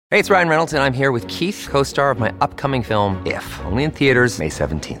Hey, it's Ryan Reynolds, and I'm here with Keith, co-star of my upcoming film, If, only in theaters May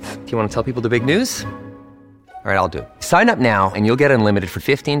 17th. Do you want to tell people the big news? All right, I'll do it. Sign up now and you'll get unlimited for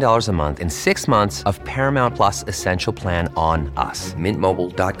 $15 a month and 6 months of Paramount Plus Essential Plan on us.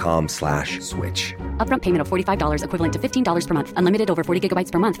 MintMobile.com/switch. Upfront payment of $45 equivalent to $15 per month. Unlimited over 40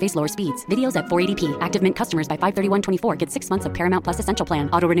 gigabytes per month. Face lower speeds. Videos at 480p. Active Mint customers by 531.24 get 6 months of Paramount Plus Essential Plan.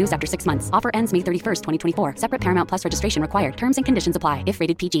 Auto renews after 6 months. Offer ends May 31st, 2024. Separate Paramount Plus registration required. Terms and conditions apply if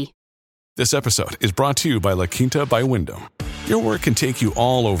rated PG. This episode is brought to you by La Quinta by Wyndham. Your work can take you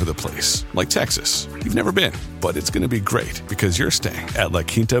all over the place, like Texas. You've never been, but it's going to be great because you're staying at La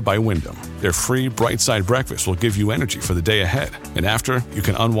Quinta by Wyndham. Their free Bright Side breakfast will give you energy for the day ahead. And after, you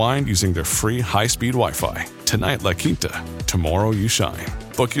can unwind using their free high-speed Wi-Fi. Tonight, La Quinta. Tomorrow, you shine.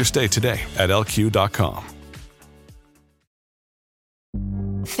 Book your stay today at LQ.com.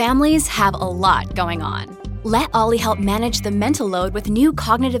 Families have a lot going on. Let Ollie help manage the mental load with new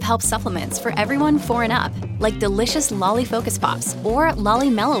cognitive help supplements for everyone 4 and up, like delicious Lolly Focus Pops or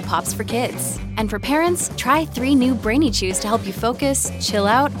Lolly Mellow Pops for kids. And for parents, try 3 new Brainy Chews to help you focus, chill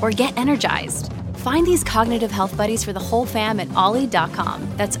out, or get energized. Find these cognitive health buddies for the whole fam at ollie.com.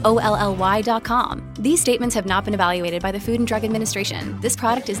 That's OLLY.com. These statements have not been evaluated by the Food and Drug Administration. This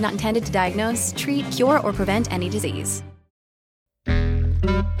product is not intended to diagnose, treat, cure, or prevent any disease.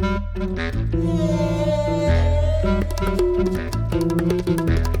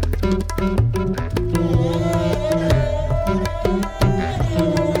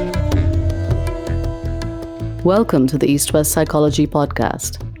 Welcome to the East-West Psychology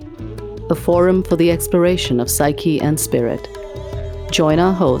Podcast, a forum for the exploration of psyche and spirit. Join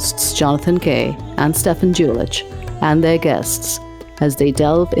our hosts, Jonathan Kay and Stefan Julich, and their guests as they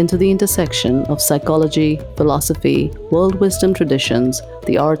delve into the intersection of psychology, philosophy, world wisdom traditions,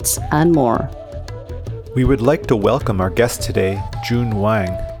 the arts, and more. We would like to welcome our guest today, Jun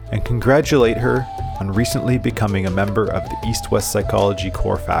Wang, and congratulate her on recently becoming a member of the East-West Psychology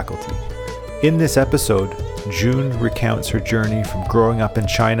core faculty. In this episode, Jun recounts her journey from growing up in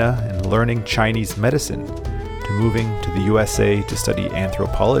China and learning Chinese medicine to moving to the USA to study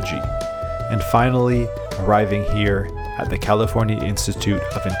anthropology, and finally arriving here at the California Institute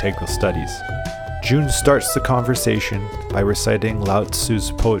of Integral Studies. Jun starts the conversation by reciting Lao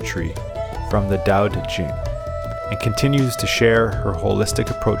Tzu's poetry from the Tao Te Ching, and continues to share her holistic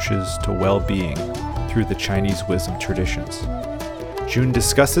approaches to well-being through the Chinese wisdom traditions. Jun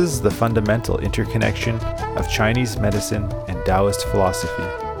discusses the fundamental interconnection of Chinese medicine and Taoist philosophy,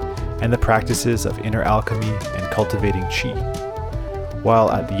 and the practices of inner alchemy and cultivating qi, while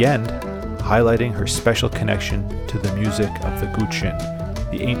at the end, highlighting her special connection to the music of the guqin,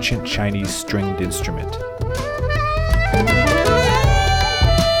 the ancient Chinese stringed instrument.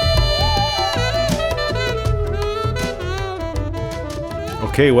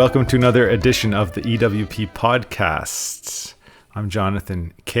 Okay, welcome to another edition of the EWP podcast. I'm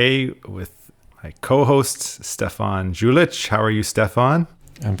Jonathan Kay with my co-host, Stefan Julich. How are you, Stefan?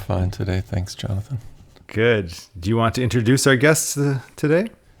 I'm fine today. Thanks, Jonathan. Good. Do you want to introduce our guests today?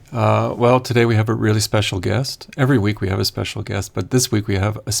 Well, today we have a really special guest. Every week we have a special guest, but this week we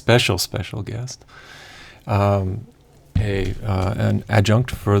have a special guest. An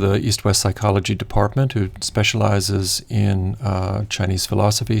adjunct for the East-West Psychology Department who specializes in Chinese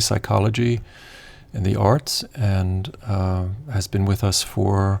philosophy, psychology, and the arts, and has been with us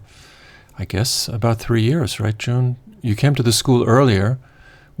for, I guess, about 3 years, right, Jun? You came to the school earlier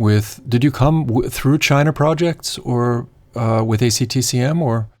did you come through China projects or with ACTCM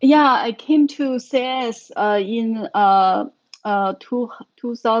or? Yeah, I came to CS in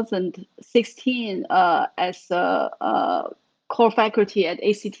 2016 as a core faculty at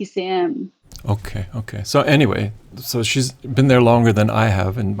ACTCM. Okay. So anyway, she's been there longer than I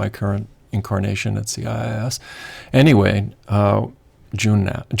have in my current incarnation at CIIS. Anyway,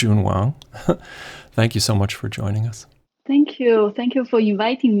 Jun Wang, thank you so much for joining us. Thank you for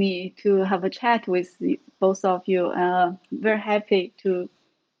inviting me to have a chat with both of you. Very happy to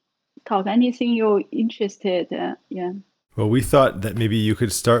talk anything you're interested in. Yeah. Well, we thought that maybe you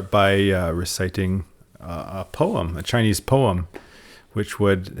could start by reciting a Chinese poem, which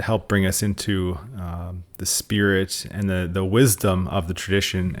would help bring us into the spirit and the wisdom of the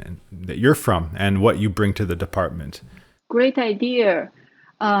tradition that you're from and what you bring to the department. Great idea.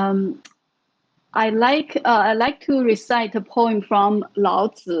 I like to recite a poem from Lao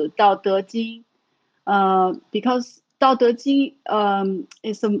Tzu, Tao Te Ching, because Tao Te Ching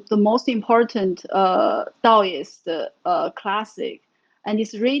is the most important Taoist classic, and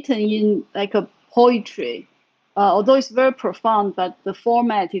it's written in like a poetry. Although it's very profound, but the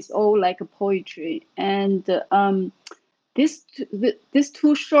format is all like a poetry. And these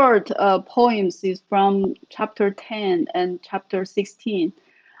two short poems is from chapter 10 and chapter 16.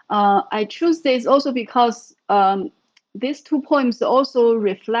 I choose this also because these two poems also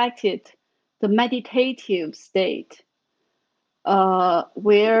reflected the meditative state,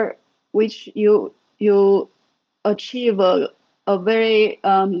 which you achieve a very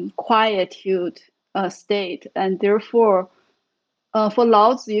quietude state, and therefore for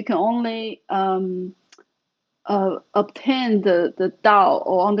Laozi you can only obtain the Tao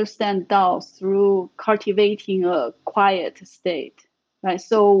or understand Tao through cultivating a quiet state, right?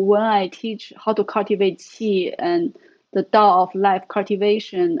 So when I teach how to cultivate qi and the Tao of life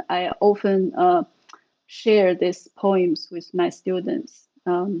cultivation, I often share these poems with my students.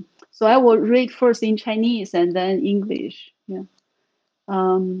 So I will read first in Chinese and then English. Yeah.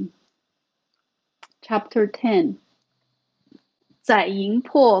 Chapter 10. 载营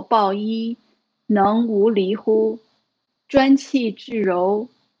破抱衣，能无离乎？专气致柔，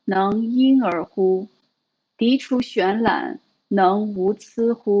能婴儿乎？涤除玄览，能无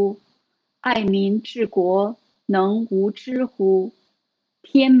疵乎？爱民治国，能无知乎？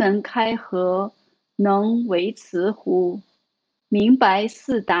天门开合，能为雌乎？明白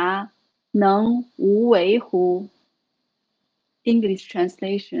四达，能无为乎？ English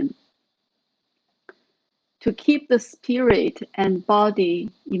translation. To keep the spirit and body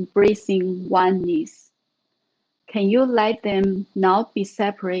embracing oneness, can you let them not be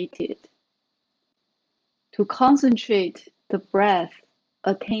separated? To concentrate the breath,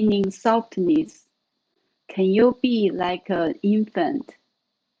 attaining softness, can you be like an infant?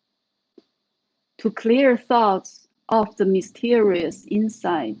 To clear thoughts of the mysterious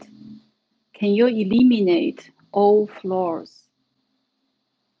insight, can you eliminate all flaws?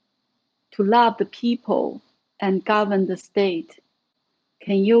 To love the people and govern the state,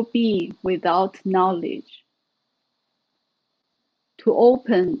 can you be without knowledge? To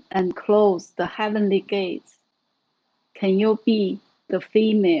open and close the heavenly gates, can you be the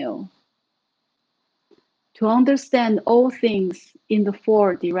female? To understand all things in the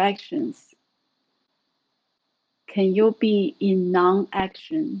four directions, can you be in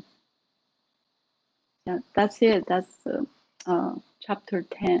non-action? Yeah, that's it. That's chapter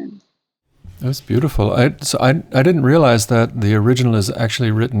 10. That's beautiful. I didn't realize that the original is actually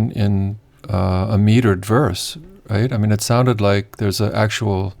written in a metered verse, right? I mean, it sounded like there's an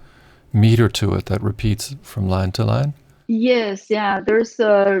actual meter to it that repeats from line to line. Yes, yeah. There's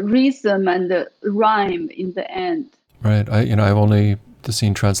a rhythm and a rhyme in the end. Right. I've only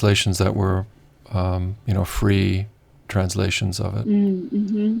seen translations that were, free translations of it.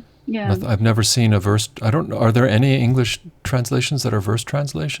 Mm-hmm. Yeah. I've never seen a verse. Are there any English translations that are verse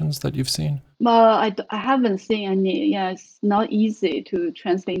translations that you've seen? I haven't seen any. Yeah, it's not easy to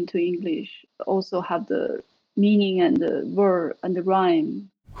translate into English. Also have the meaning and the word and the rhyme.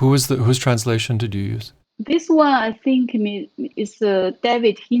 Whose translation did you use? This one, I think, is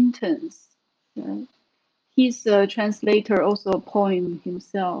David Hinton's. He's a translator, also a poem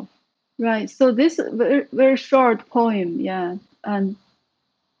himself. Right. So this very, very short poem, yeah, and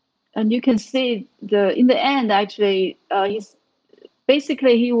you can see in the end actually, he's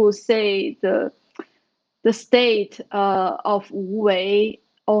basically he will say the state of wu wei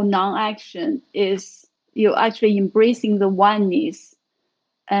or non-action is you actually embracing the oneness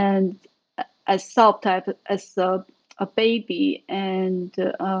and as self-type as a baby and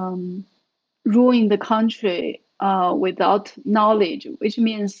ruling the country without knowledge, which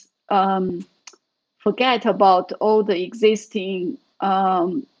means forget about all the existing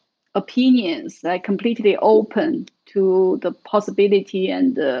opinions, like completely open to the possibility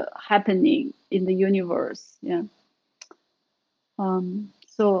and the happening in the universe. Yeah.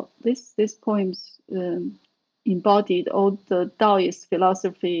 So this poems embodied all the Taoist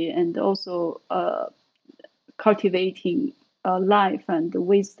philosophy and also cultivating life and the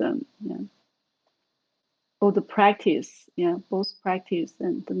wisdom. Yeah. Or the practice, yeah, both practice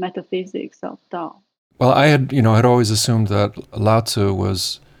and the metaphysics of Tao. Well, I had always assumed that Lao Tzu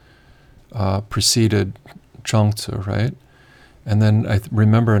was preceded Chuang-Tzu, right? And then I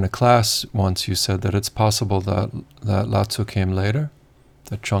remember in a class once you said that it's possible that Lao Tzu came later,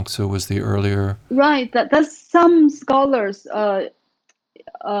 that Chuang-Tzu was the earlier. Right. That's some scholars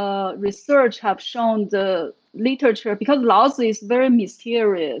research have shown the literature, because Lao Tzu is very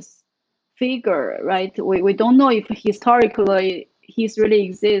mysterious figure, right? We don't know if historically he's really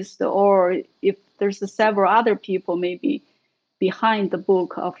exists or if there's several other people maybe behind the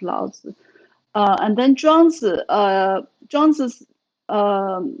book of Lao Tzu. And then Zhuangzi,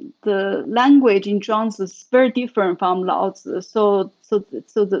 the language in Zhuangzi is very different from Lao Tzu. So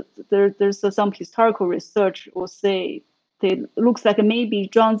there's some historical research will say they looks like maybe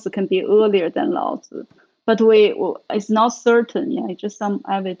Zhuangzi can be earlier than Laozi, but it's not certain. Yeah, just some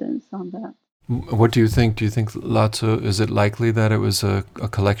evidence on that. What do you think? Do you think Lao Tzu, is it likely that it was a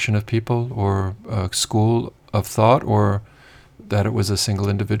collection of people or a school of thought, or that it was a single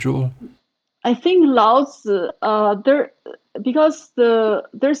individual? I think Lao Tzu, because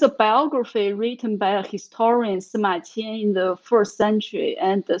there's a biography written by a historian, Sima Qian, in the 1st century,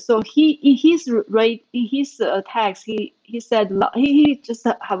 and so in his text he said he just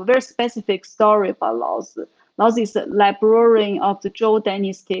have a very specific story about Lao Tzu. Lao Tzu is a librarian of the Zhou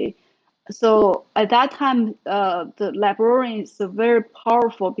dynasty. So at that time, the librarians are very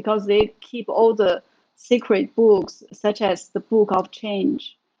powerful because they keep all the secret books, such as the Book of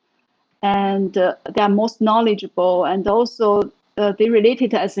Change, and they are most knowledgeable, and also they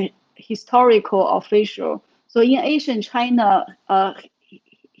related as a historical official. So in ancient China,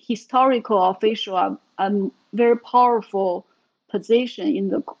 historical official are a very powerful position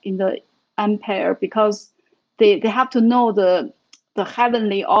in the empire because they have to know the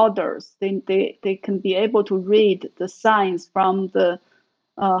heavenly orders. They can be able to read the signs from the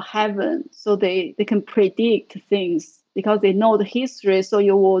heaven, so they can predict things because they know the history. So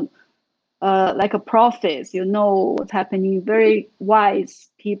you will, like a prophet, you know what's happening. Very wise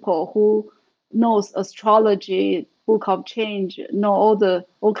people who knows astrology, Book of Change, know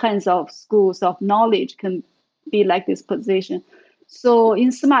all kinds of schools of knowledge can be like this position. So in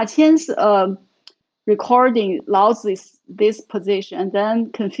Sima Qian's recording, Lao Tzu is this position, and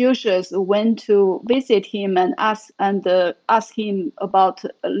then Confucius went to visit him and ask him about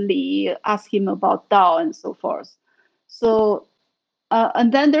Li, ask him about Dao, and so forth. So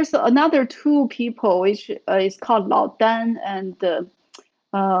and then there's another 2 people, which is called Lao Dan and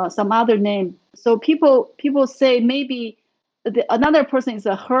some other name. So people say maybe another person is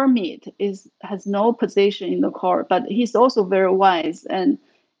a hermit, has no position in the court, but he's also very wise. And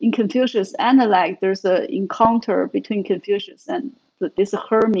in Confucius Analect, there's an encounter between Confucius and this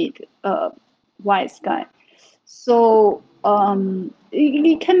hermit, wise guy. So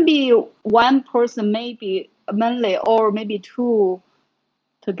it can be one person, maybe mainly, or maybe 2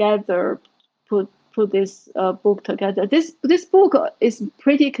 together, put this book together. This book is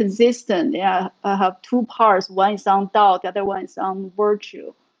pretty consistent. Yeah, I have 2 parts. One is on Dao, the other one is on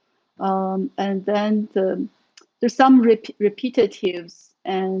virtue, and then there's some repetitives.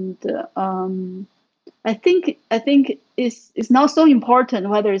 And I think it's not so important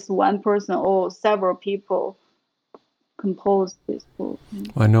whether it's one person or several people compose this book.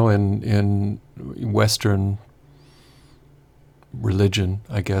 I know in Western religion,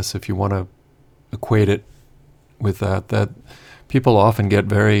 I guess, if you want to equate it with that people often get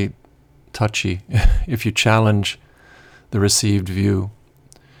very touchy if you challenge the received view.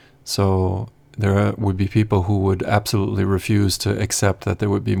 So there would be people who would absolutely refuse to accept that there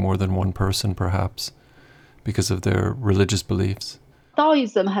would be more than one person, perhaps, because of their religious beliefs.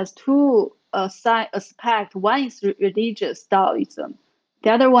 Taoism has 2 aspects. One is religious Taoism.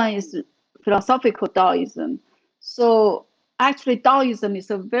 The other one is philosophical Taoism. So actually, Taoism is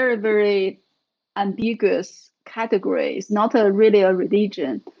a very, very ambiguous category. It's not really a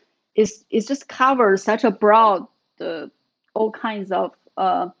religion. It's just covers such a broad, all kinds of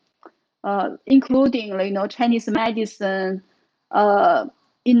including, Chinese medicine,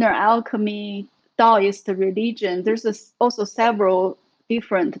 inner alchemy, Taoist religion. There's also several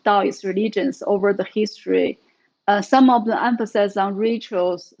different Taoist religions over the history. Some of them emphasize on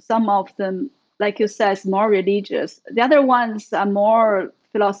rituals. Some of them, like you said, is more religious. The other ones are more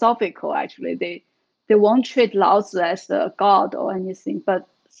philosophical. Actually, they won't treat Lao Tzu as a god or anything. But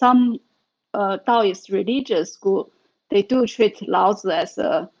some Taoist religious school, they do treat Lao Tzu as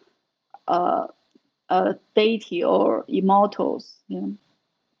a deity or immortals. Yeah.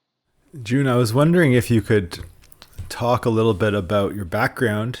 June, I was wondering if you could talk a little bit about your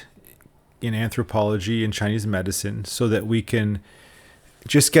background in anthropology and Chinese medicine, so that we can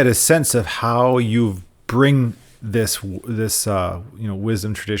just get a sense of how you bring this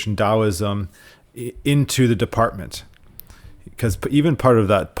wisdom tradition, Taoism, into the department. Because even part of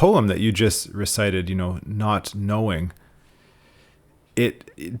that poem that you just recited, not knowing,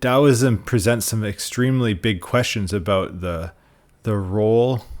 Taoism presents some extremely big questions about the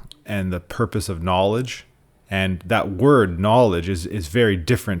role and the purpose of knowledge. And that word knowledge is very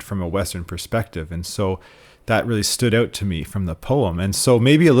different from a Western perspective. And so that really stood out to me from the poem. And so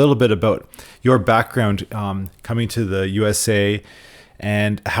maybe a little bit about your background coming to the USA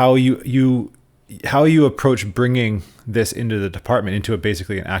and how you approach bringing this into the department, into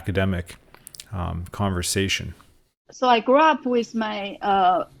basically an academic conversation. So I grew up with my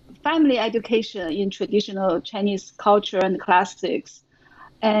family education in traditional Chinese culture and classics.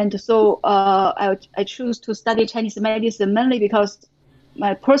 And so I choose to study Chinese medicine mainly because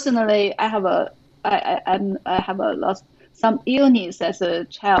personally I have some illness as a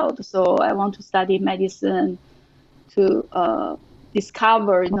child, so I want to study medicine to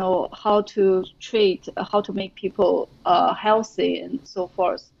discover, how to treat, how to make people healthy and so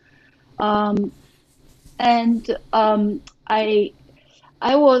forth.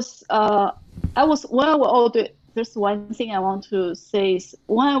 There's one thing I want to say is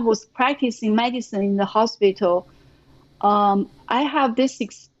when I was practicing medicine in the hospital, I have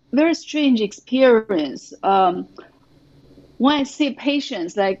this very strange experience. When I see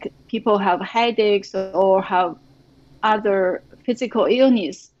patients, like people have headaches or have other physical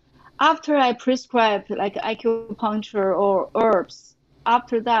illness, after I prescribe like acupuncture or herbs,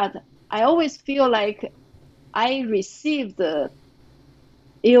 after that, I always feel like I received the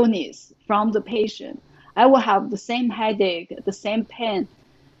illness from the patient. I will have the same headache, the same pain.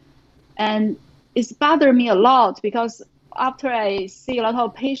 And it's bothered me a lot because after I see a lot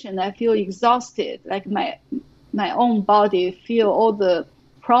of patients, I feel exhausted, like my own body feel all the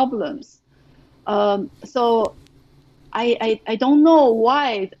problems. So I don't know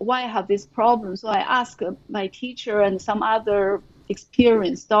why I have this problem. So I ask my teacher and some other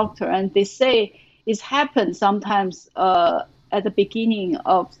experienced doctor, and they say it's happened sometimes at the beginning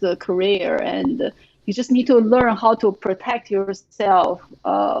of the career, and you just need to learn how to protect yourself.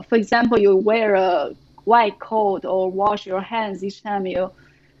 For example, you wear a white coat or wash your hands each time you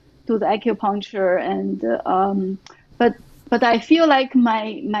do the acupuncture, and but I feel like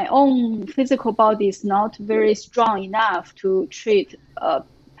my own physical body is not very strong enough to treat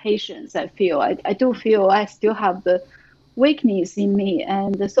patients. I do feel I still have the weakness in me,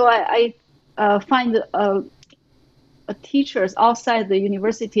 and so I find teachers outside the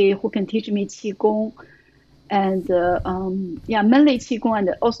university who can teach me Qigong, and mainly Qigong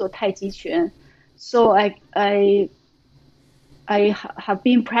and also Tai Chi Chuan. So I have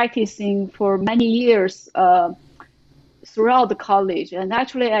been practicing for many years throughout the college, and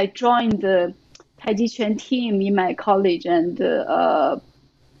actually I joined the Tai Chi Chuan team in my college, and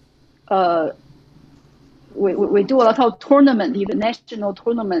we do a lot of tournament, even national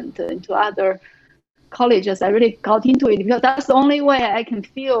tournament into other colleges. I really got into it because that's the only way I can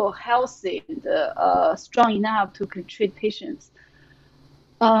feel healthy and strong enough to treat patients.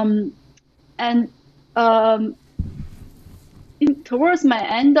 Towards my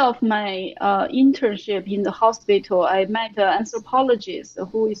end of my internship in the hospital, I met an anthropologist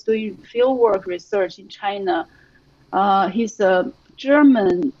who is doing fieldwork research in China. He's a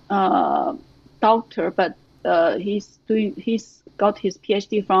German doctor, but he's got his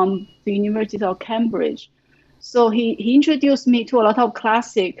PhD from the University of Cambridge. So he introduced me to a lot of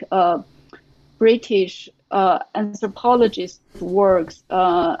classic British anthropologist works,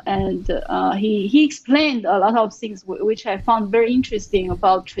 and he explained a lot of things which I found very interesting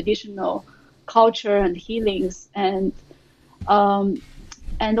about traditional culture and healings, and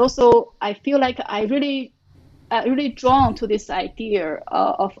also I feel like I really drawn to this idea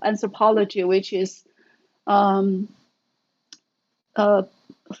of anthropology, which is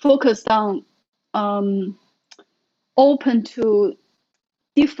focused on open to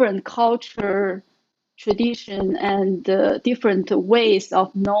different culture, tradition, and different ways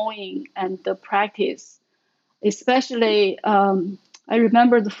of knowing and the practice. Especially, I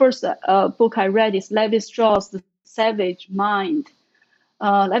remember the first book I read is Lévi-Strauss' The Savage Mind.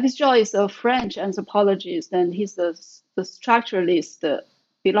 Lévi-Strauss is a French anthropologist, and he's the structuralist,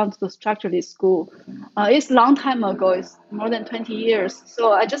 belongs to the structuralist school. It's a long time ago. It's more than 20 years.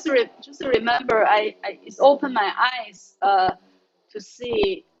 So I just remember it's opened my eyes to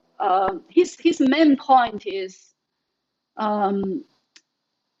see his main point is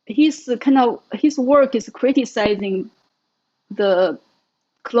his work is criticizing the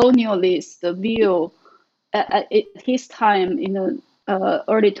colonialist view at his time in the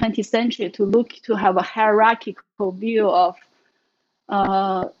early 20th century to have a hierarchical view of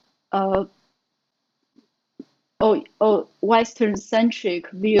Western-centric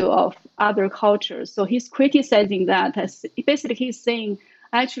view of other cultures. So he's criticizing that. Basically, he's saying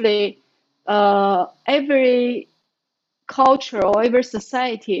actually every culture or every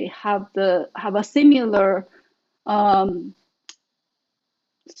society have a similar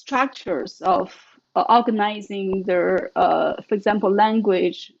structures of organizing their, for example,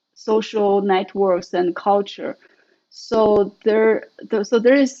 language, social networks, and culture. So there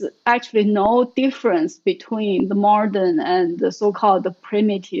is actually no difference between the modern and the so-called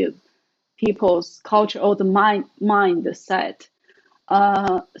primitive people's culture or the mindset.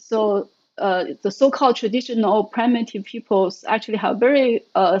 the so-called traditional primitive peoples actually have very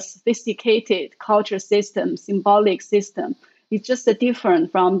sophisticated culture system, symbolic system. It's just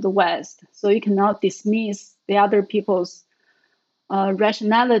different from the West. So you cannot dismiss the other people's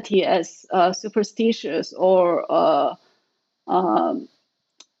rationality as superstitious or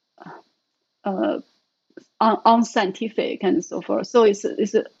unscientific and so forth. So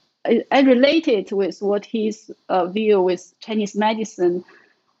I related with what his view with Chinese medicine,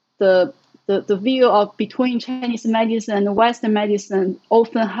 the view of between Chinese medicine and Western medicine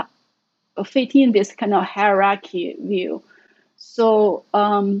often fit in this kind of hierarchy view. So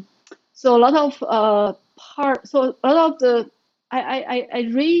so a lot of I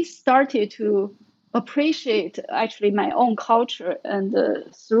really started to appreciate actually my own culture and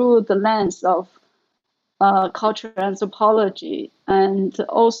through the lens of cultural anthropology, and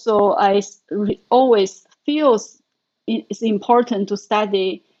also I always feel it's important to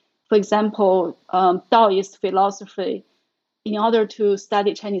study, for example, Taoist philosophy in order to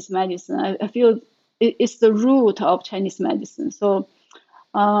study Chinese medicine. I feel it's the root of Chinese medicine. So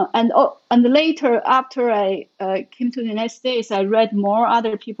and later, after I came to the United States, I read more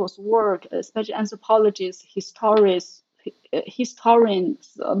other people's work, especially anthropologists, historians,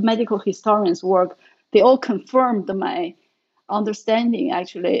 medical historians' work. They all confirmed my understanding.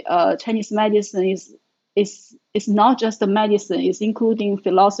 Actually, Chinese medicine is not just a medicine; it's including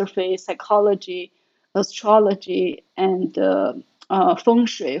philosophy, psychology, astrology, and feng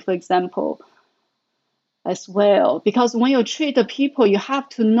shui, for example, as well. Because when you treat the people, you have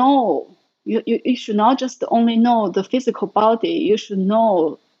to know. You should not just only know the physical body. You should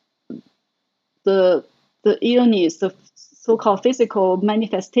know the illness, the so-called physical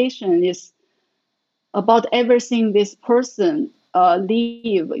manifestation is about everything this person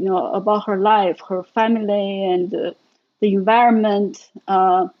live, about her life, her family, and the environment,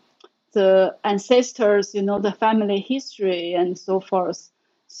 the ancestors, the family history, and so forth.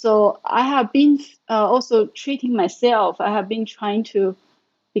 So I have been also treating myself. I have been trying to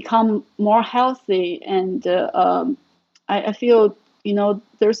become more healthy, and I feel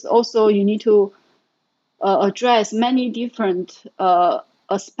there's also you need to address many different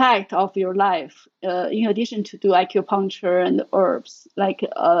aspect of your life, in addition to do acupuncture and herbs, like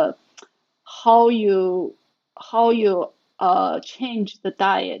how you change the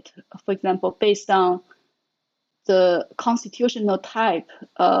diet, for example, based on the constitutional type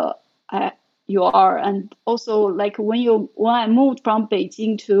you are, and also like when I moved from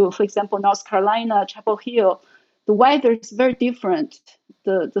Beijing to, for example, North Carolina, Chapel Hill, the weather is very different.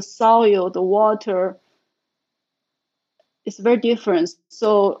 The soil, the water, it's very different.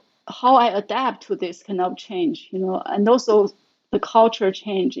 So how I adapt to this kind of change, and also the culture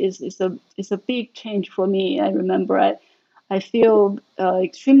change is a big change for me. I remember I feel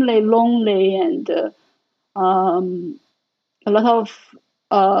extremely lonely and a lot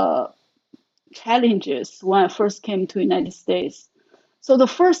of challenges when I first came to United States. So the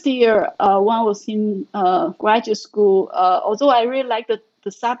first year when I was in graduate school, although I really liked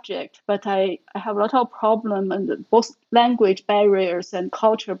the subject, but I have a lot of problems, and both language barriers and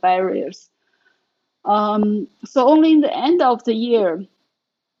culture barriers. So only in the end of the year,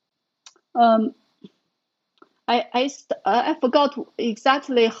 I forgot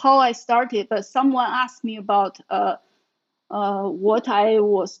exactly how I started, but someone asked me about what I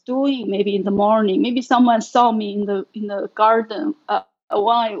was doing, maybe in the morning. Maybe someone saw me in the garden while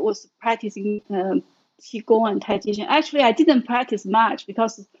I was practicing Qigong and Tai Chi Chuan. Actually, I didn't practice much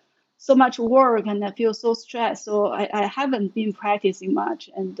because so much work and I feel so stressed. So I haven't been practicing much,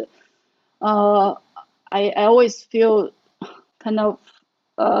 and I always feel kind of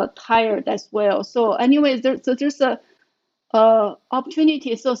tired as well. So anyways, there's a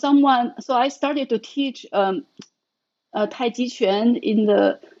opportunity. So I started to teach Tai Chi Chuan in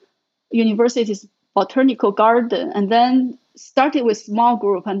the university's botanical garden, and then started with small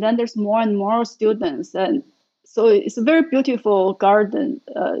group, and then there's more and more students, and so it's a very beautiful garden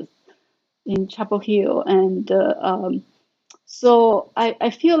in Chapel Hill, and so I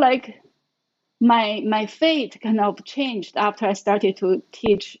feel like my fate kind of changed after I started to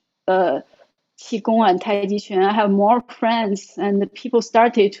teach Qigong and Tai Chi Chuan. I have more friends, and people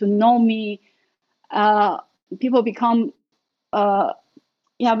started to know me. People become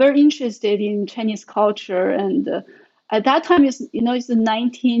very interested in Chinese culture, and at that time it's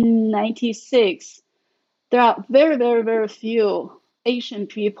 1996. There are very, very, very few Asian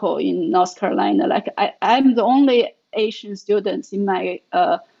people in North Carolina. Like I'm the only Asian student in my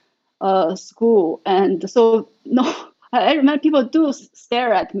school, and so I remember people do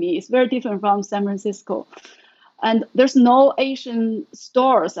stare at me. It's very different from San Francisco. and there's no Asian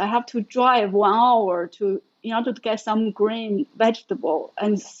stores. I have to drive 1 hour in order to get some green vegetable,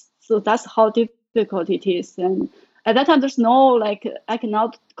 and so that's how difficult it is. And at that time, there's no like I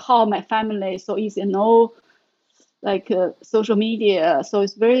cannot call my family so easy, no like social media, so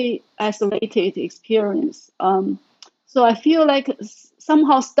it's very isolated experience. So I feel like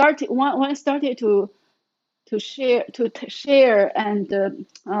somehow when I started to share and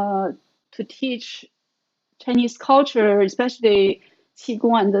to teach Chinese culture, especially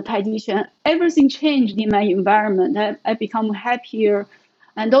Qigong and the Tai Chi Chuan, everything changed in my environment. I become happier,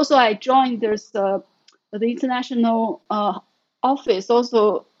 and also I joined the international office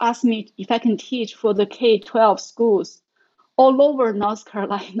also asked me if I can teach for the K-12 schools all over North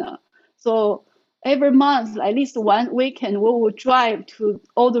Carolina. So every month, at least one weekend, we will drive to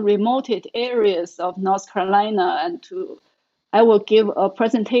all the remote areas of North Carolina, and I will give a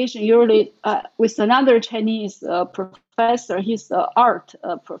presentation usually with another Chinese professor. He's an art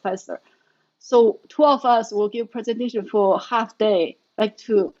professor. So two of us will give presentation for half day, like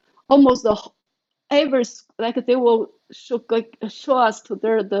to almost like they will show us to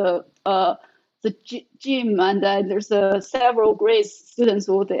the gym, and there's several grade students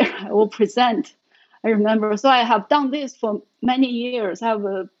over there. I will present. I remember. So I have done this for many years. I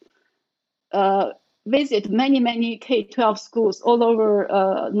have visit many K-12 schools all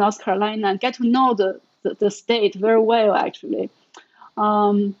over North Carolina and get to know the state very well, actually.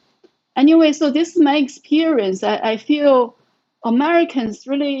 Anyway, so this is my experience. I feel Americans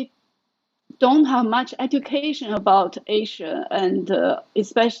really don't have much education about Asia, and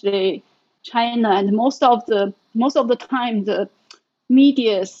especially China. And most of the time, the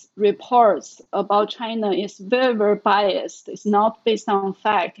media's reports about China is very, very biased. It's not based on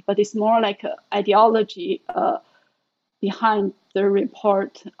fact, but it's more like an ideology behind the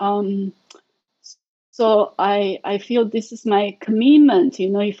report. So I feel this is my commitment.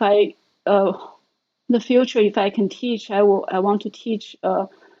 If I in the future, if I can teach, I want to teach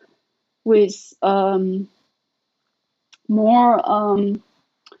with more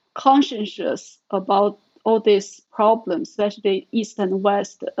conscientious about all these problems, especially East and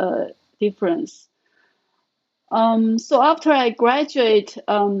West difference. So after I graduate,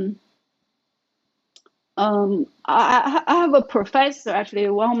 I have a professor, actually,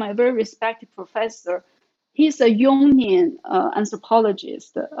 one of my very respected professor. He's a Jungian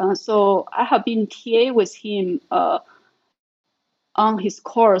anthropologist. So I have been TA with him on his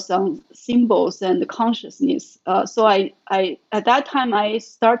course on symbols and consciousness. So I at that time I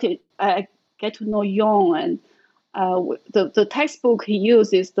get to know Jung, and the textbook he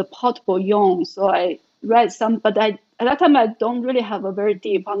uses is the Portable Jung. So I read some, but at that time I don't really have a very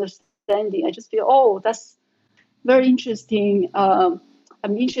deep understanding. I just feel, oh, that's very interesting.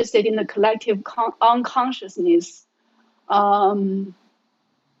 I'm interested in the collective unconsciousness. And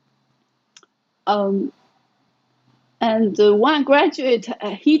when I graduated,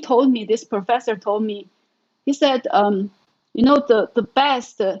 this professor told me, he said, the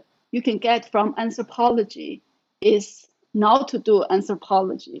best you can get from anthropology is not to do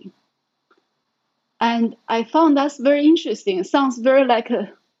anthropology. And I found that's very interesting. It sounds very like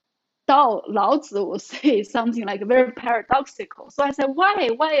Lao Tzu would say, something like very paradoxical. So I said,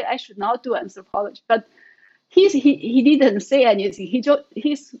 why I should not do anthropology? But he didn't say anything.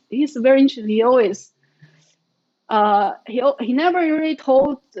 He's very interesting. He always he never really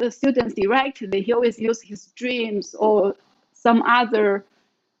told the students directly. He always used his dreams or some other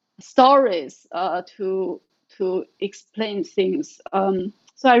stories to explain things.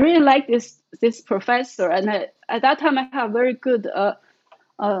 So I really like this professor, and at that time I have very good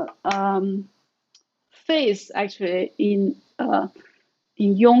faith actually in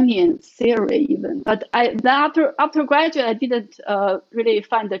Jungian theory even. But after graduate, I didn't really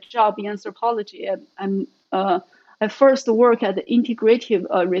find a job in anthropology. I first worked at the integrative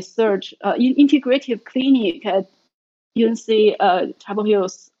research, integrative clinic at UNC Chapel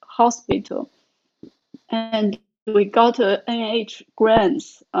Hills Hospital, and we got NIH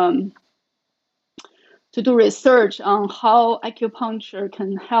grants to do research on how acupuncture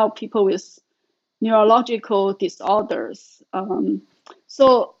can help people with neurological disorders.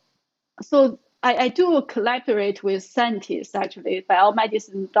 So I do collaborate with scientists, actually,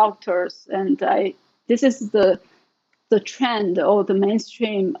 biomedicine doctors, and this is the trend or the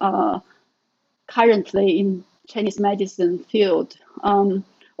mainstream currently in Chinese medicine field.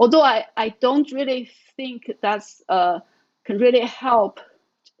 Although I don't really think that's can really help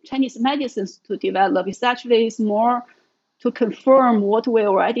Chinese medicines to develop. It's more to confirm what we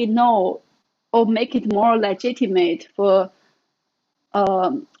already know or make it more legitimate for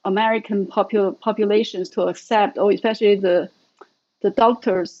American populations to accept, or especially the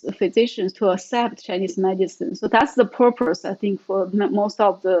doctors, the physicians, to accept Chinese medicine. So that's the purpose, I think, for most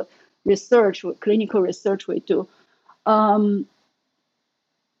of the research, clinical research we do.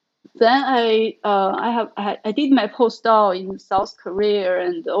 Then I did my postdoc in South Korea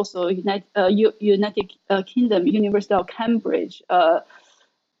and also United Kingdom, University of Cambridge,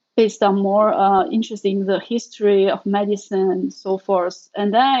 based on more interest in the history of medicine and so forth.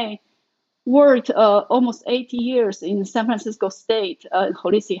 And then I worked almost 80 years in San Francisco State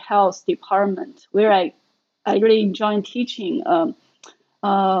Holistic Health Department, where I really enjoyed teaching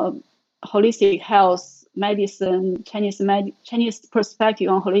holistic health, medicine, Chinese perspective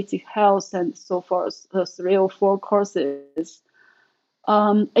on holistic health, and so forth. 3 or 4 courses.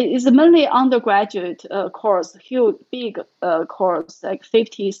 It's mainly undergraduate course, huge, big course, like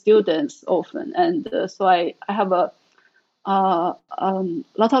 50 students often, and so I have a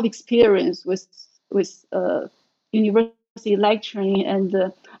lot of experience with university lecturing,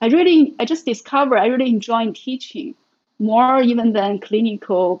 and I just discovered I really enjoy teaching more even than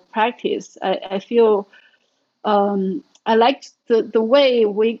clinical practice. I feel I like the way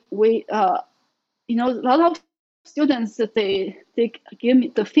we a lot of students, they give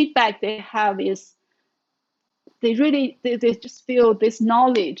me the feedback they have is they just feel this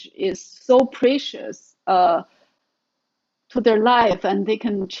knowledge is so precious to their life, and they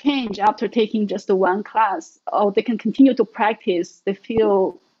can change after taking just one class, or they can continue to practice. They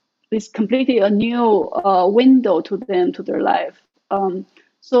feel it's completely a new window to them, to their life.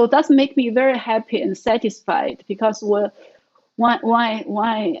 So that makes me very happy and satisfied, because when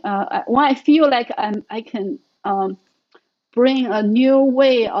I feel like I can bring a new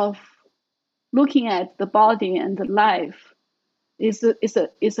way of looking at the body and the life, is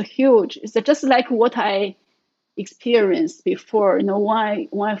a huge. It's just like what I experienced before.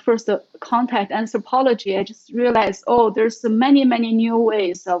 When I first contact anthropology, I just realized, there's many new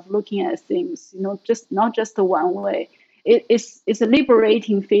ways of looking at things. Just not just the one way. It's a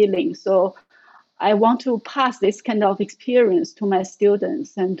liberating feeling. So I want to pass this kind of experience to my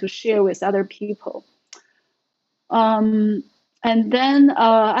students and to share with other people. And then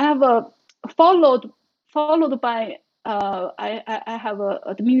I have followed by I have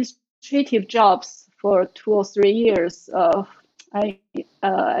administrative jobs for 2 or 3 years.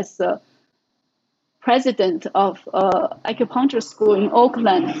 As a president of acupuncture school in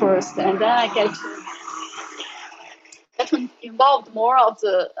Oakland first, and then I get involved more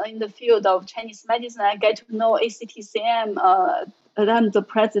in the field of Chinese medicine. I get to know ACTCM. I'm the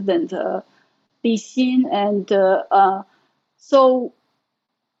president, Li Xin, and so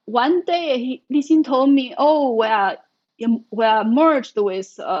one day Li Xin told me, we are merged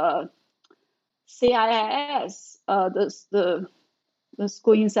with CIIS, the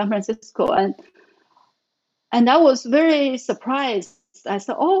school in San Francisco, and I was very surprised. I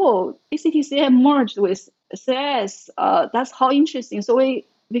said, ACTCM merged with CIIS. That's how interesting. So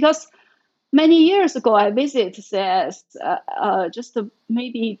because many years ago I visited CIIS, just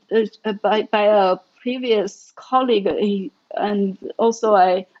maybe by a previous colleague, and also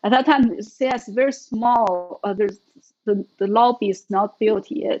at that time CIIS is very small. There's the lobby is not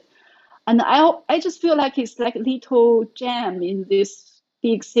built yet. And I just feel like it's like a little gem in this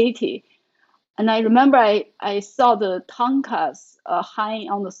big city. And I remember I saw the tankas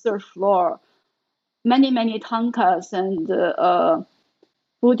hanging on the 3rd floor, many tankas and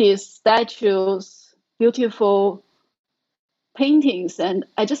Buddhist statues, beautiful paintings, and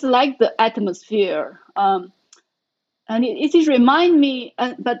I just like the atmosphere. And it just remind me,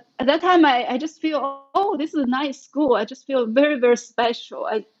 but at that time I just feel, this is a nice school. I just feel very, very special.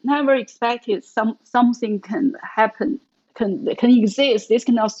 I never expected something can happen, can exist. This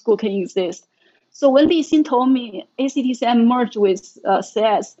kind of school can exist. So when Li Xin told me ACTCM merged with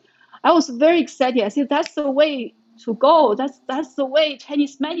CIIS, I was very excited. I said, that's the way to go. That's the way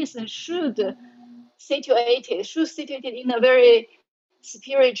Chinese medicine should situate it in a very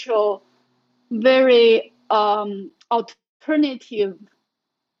spiritual, very alternative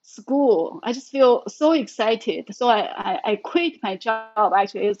school. I just feel so excited. So I quit my job.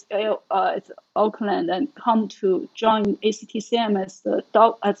 Actually, it's Oakland, and come to join ACTCM as the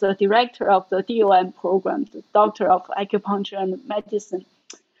director of the DOM program, the Doctor of Acupuncture and Medicine.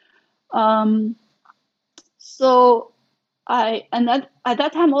 So at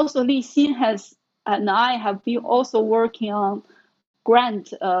that time also Li Xin and I have been also working on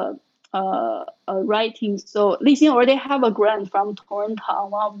grant writing. So Li Xin already have a grant from Torrentang,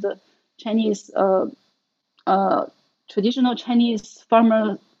 one of the Chinese traditional Chinese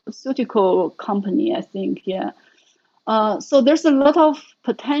pharmaceutical company, I think. Yeah. So there's a lot of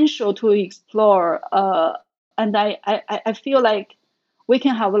potential to explore, and I feel like we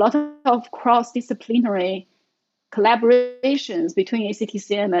can have a lot of cross-disciplinary collaborations between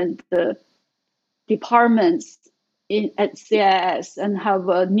ACTCM and the departments at CIS, and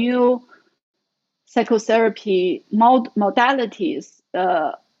have new psychotherapy modalities,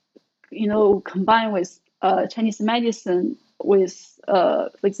 combined with Chinese medicine, with, for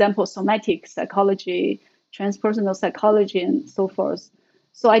example, somatic psychology, transpersonal psychology, and so forth.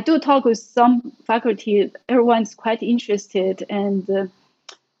 So I do talk with some faculty. Everyone's quite interested, and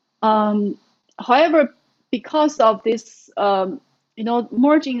however, because of this,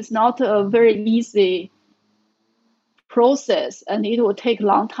 merging is not a very easy process, and it will take a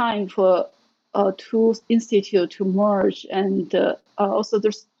long time for two institutes to merge, and also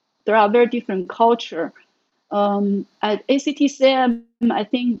there are very different culture. At ACTCM, I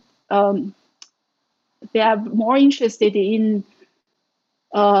think they are more interested in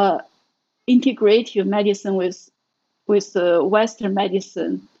integrative medicine with Western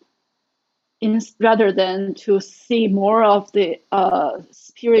medicine, rather than to see more of the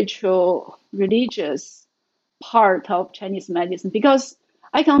spiritual, religious part of Chinese medicine. Because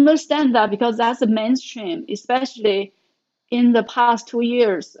I can understand that, because that's the mainstream, especially in the past 2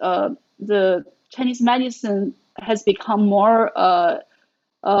 years, the Chinese medicine has become more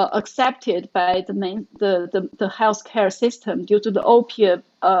accepted by the healthcare system due to the opiate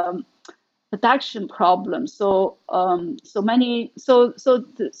addiction problem. So there's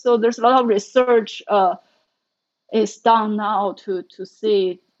a lot of research is done now to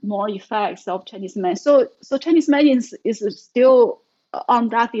see more effects of Chinese medicine. So Chinese medicine is still on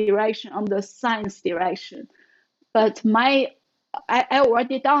that direction, on the science direction. But I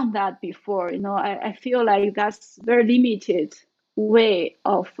already done that before. I feel like that's very limited way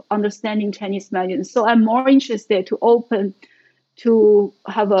of understanding Chinese medicine. So I'm more interested to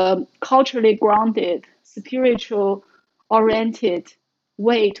have a culturally grounded, spiritual oriented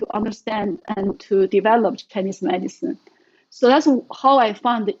way to understand and to develop Chinese medicine. So that's how I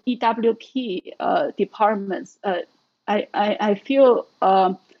found the EWP departments. I feel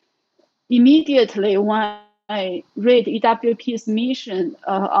immediately when I read EWP's mission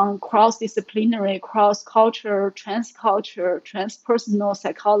on cross-disciplinary, cross-culture, transculture, transpersonal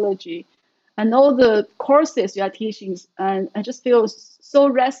psychology, and all the courses you are teaching, and I just feel so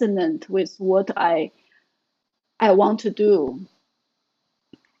resonant with what I want to do.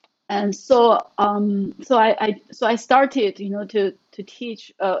 And so I started, to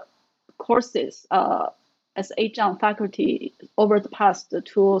teach courses as adjunct faculty over the past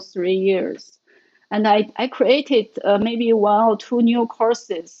 2 or 3 years. And I created maybe 1 or 2 new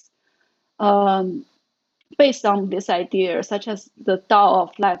courses based on this idea, such as the Tao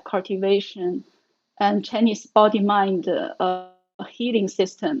of Life Cultivation and Chinese Body-Mind Healing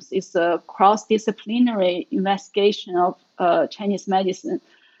Systems. It's a cross-disciplinary investigation of Chinese medicine.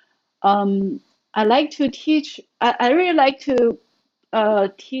 I like to teach. I really like to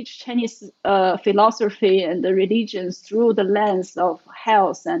teach Chinese philosophy and the religions through the lens of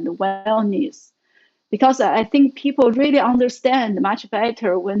health and wellness, because I think people really understand much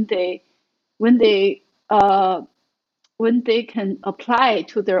better when they can apply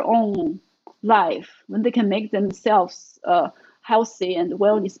to their own life, when they can make themselves healthy and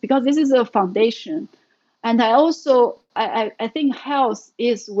wellness, because this is a foundation. And I also I think health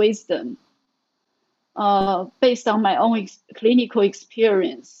is wisdom. Based on my own clinical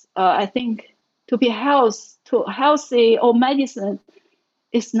experience, I think to be healthy or medicine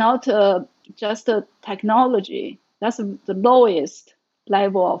is not just a technology. That's the lowest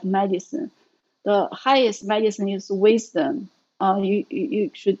level of medicine. The highest medicine is wisdom.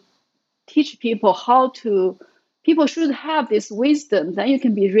 You should teach people people should have this wisdom, then you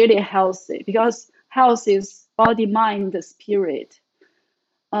can be really healthy, because health is body, mind, spirit.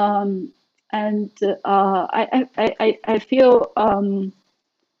 And I feel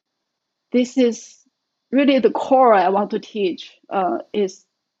this is really the core I want to teach, is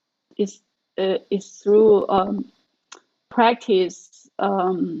through practice,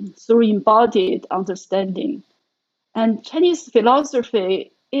 through embodied understanding. And Chinese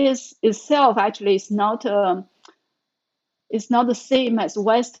philosophy itself actually is not the same as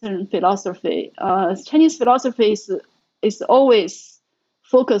Western philosophy. Chinese philosophy is always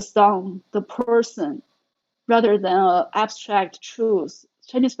focused on the person rather than abstract truth.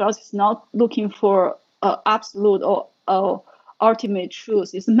 Chinese philosophy is not looking for absolute or ultimate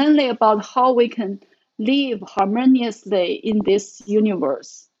truth. It's mainly about how we can live harmoniously in this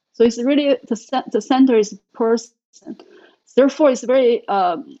universe. So it's really the center is person. Therefore, it's very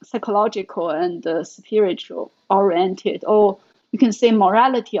psychological and spiritual oriented, or you can say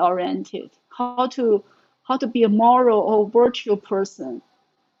morality oriented. How to be a moral or virtual person,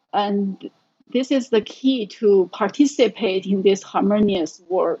 and this is the key to participate in this harmonious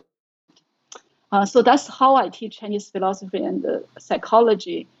world. So that's how I teach Chinese philosophy and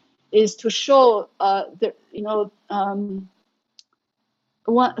psychology, is to show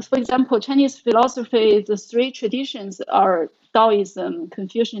for example, Chinese philosophy, the three traditions are Taoism,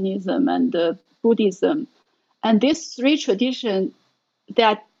 Confucianism, and Buddhism. And these three traditions, they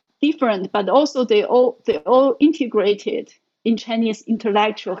are different, but also they all integrated in Chinese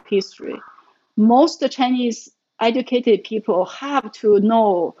intellectual history. Most Chinese educated people have to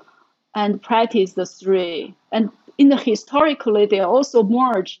know and practice the three. And historically, they are also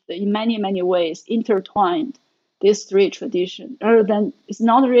merged in many, many ways, intertwined, these three traditions, rather than it's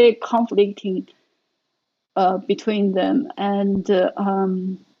not really conflicting between them. And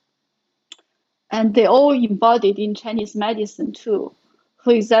they all embodied in Chinese medicine too.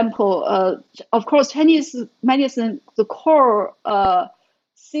 For example, of course, Chinese medicine, the core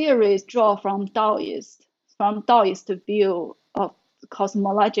theories draw from Taoist view of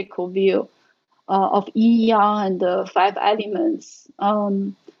cosmological view of yin yang and the five elements.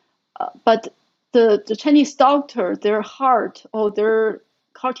 But the Chinese doctor, their heart or their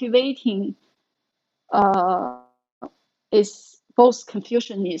cultivating is both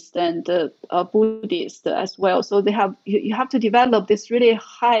Confucianist and Buddhist as well. So you have to develop this really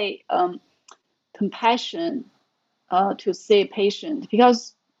high compassion to see patient,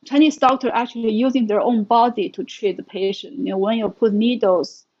 because Chinese doctor actually using their own body to treat the patient. When you put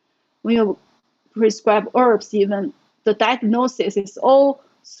needles, when you prescribe herbs, even the diagnosis is all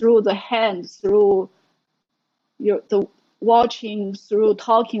through the hand, through the watching, through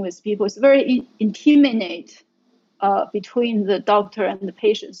talking with people. It's very intimate between the doctor and the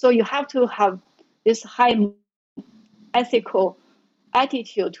patient. So you have to have this high ethical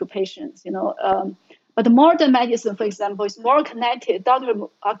attitude to patients, But the modern medicine, for example, is more connected. Doctors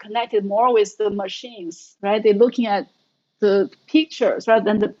are connected more with the machines, right? They're looking at the pictures rather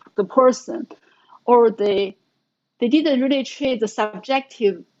than the person, or they didn't really treat the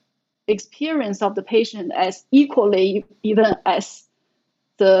subjective experience of the patient as equally, even as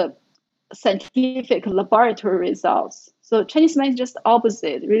the scientific laboratory results. So Chinese medicine is just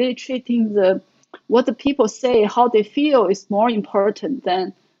opposite, really treating what the people say, how they feel is more important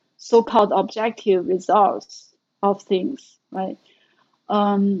than so-called objective results of things, right?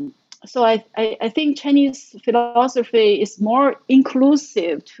 So I think Chinese philosophy is more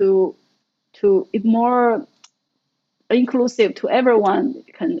inclusive to everyone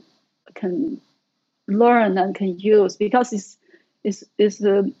can learn and can use, because it's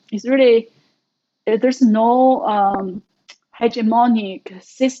really, there's no hegemonic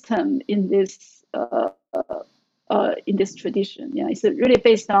system in this tradition. Yeah, it's really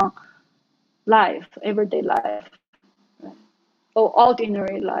based on life, everyday life, right? Or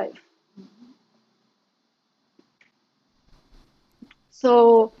ordinary life.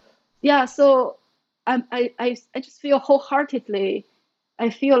 So, yeah. So I just feel wholeheartedly. I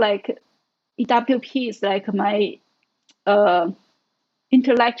feel like EWP is like my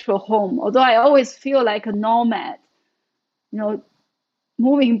intellectual home. Although I always feel like a nomad,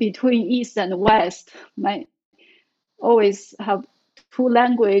 moving between East and West. I always have two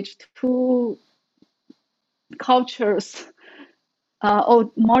language, two cultures, or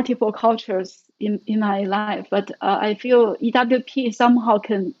multiple cultures in my life. But I feel EWP somehow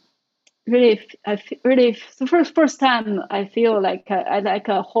can really, the first time I feel like I like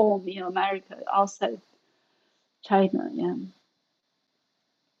a home in America, outside China. Yeah.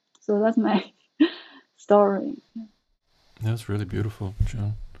 So that's my story. That's really beautiful,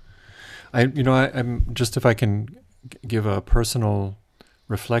 June. I'm just, if I can give a personal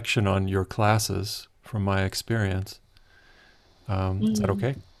reflection on your classes from my experience. Is that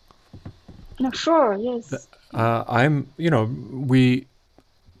okay? No, sure. Yes.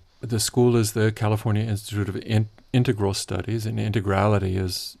 The school is the California Institute of Integral Studies, and integrality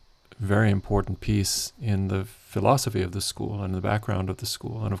is a very important piece in the philosophy of the school and the background of the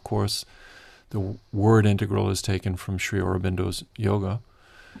school. And of course, the word integral is taken from Sri Aurobindo's yoga,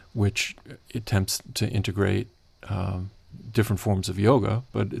 which attempts to integrate different forms of yoga,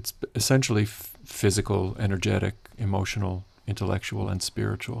 but it's essentially physical, energetic, emotional, intellectual, and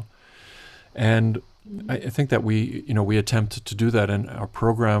spiritual. And I think that we attempt to do that in our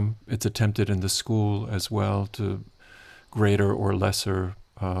program. It's attempted in the school as well, to greater or lesser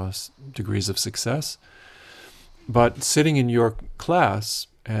degrees of success. But sitting in your class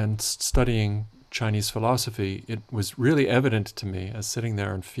and studying Chinese philosophy, it was really evident to me as sitting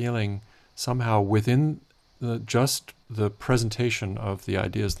there and feeling somehow within just the presentation of the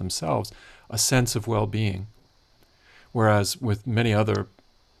ideas themselves, a sense of well-being. Whereas with many other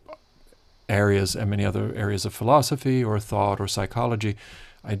areas and many other areas of philosophy or thought or psychology,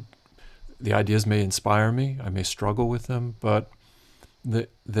 the ideas may inspire me, I may struggle with them, but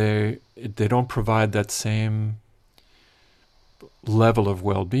they don't provide that same level of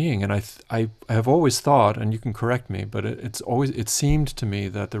well-being. And I have always thought, and you can correct me, but it seemed to me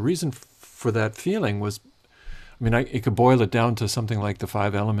that the reason for that feeling was, it could boil it down to something like the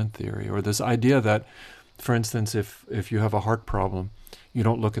 5-element theory, or this idea that, for instance, if you have a heart problem, you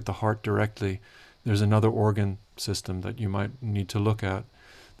don't look at the heart directly. There's another organ system that you might need to look at,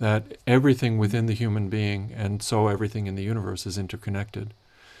 that everything within the human being, and so everything in the universe, is interconnected.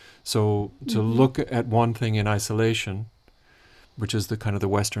 So to look at one thing in isolation, which is the kind of the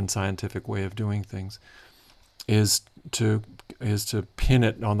Western scientific way of doing things, is to pin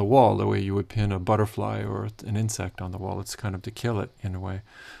it on the wall the way you would pin a butterfly or an insect on the wall. It's kind of to kill it in a way.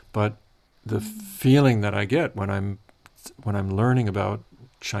 But the feeling that I get when I'm learning about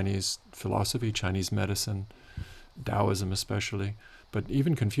Chinese philosophy, Chinese medicine, Taoism especially, but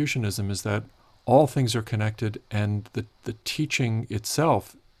even Confucianism, is that all things are connected, and the teaching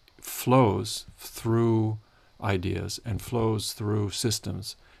itself flows through ideas, and flows through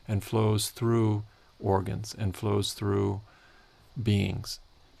systems, and flows through organs, and flows through beings.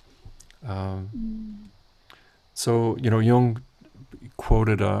 So, Jung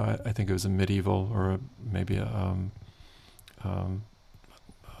quoted, I think it was a medieval or maybe a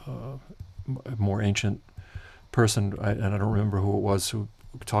more ancient person, and I don't remember who it was, who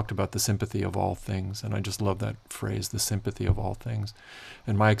talked about the sympathy of all things. And I just love that phrase, the sympathy of all things.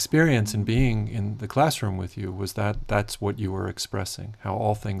 And my experience in being in the classroom with you was that that's what you were expressing, how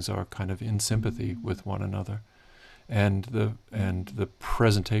all things are kind of in sympathy with one another. And the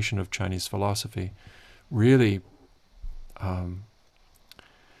presentation of Chinese philosophy really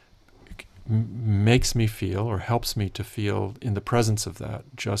makes me feel, or helps me to feel, in the presence of that,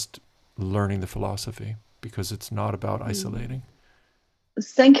 just learning the philosophy, because it's not about isolating.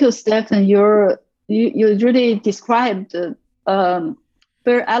 Thank you, Stephen. You really described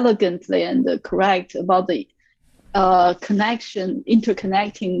very elegantly and correct about the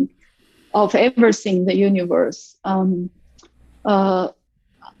interconnecting of everything in the universe. I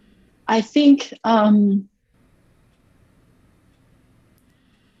think when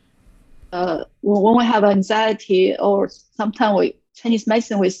we have anxiety, or sometimes Chinese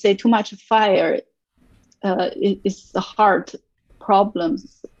medicine, we say too much fire, it's the heart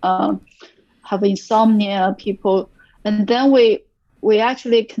problems, have insomnia, people, and then we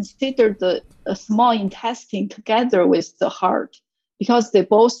actually consider the small intestine together with the heart, because they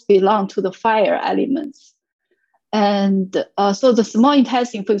both belong to the fire elements. And so the small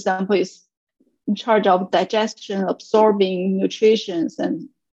intestine, for example, is in charge of digestion, absorbing nutrition, and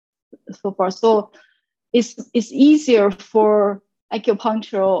so forth. So it's easier for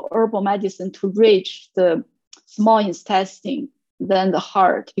acupuncture or herbal medicine to reach the small intestine than the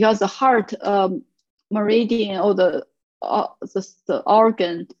heart, because the heart meridian, or the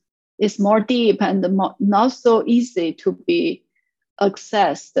organ, is more deep and not so easy to be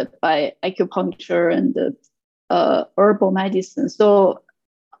accessed by acupuncture and herbal medicine. So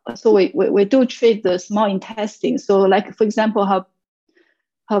we do treat the small intestine. So, like, for example,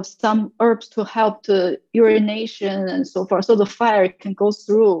 have some herbs to help the urination and so forth, so the fire can go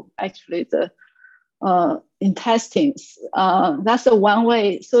through actually the intestines. That's the one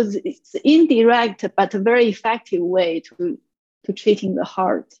way. So it's indirect but a very effective way to treating the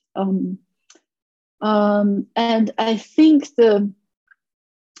heart. And I think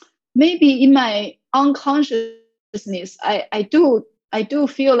maybe in my unconsciousness, I do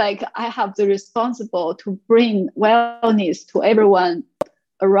feel like I have the responsible to bring wellness to everyone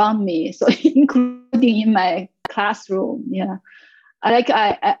around me, so including in my classroom. Yeah,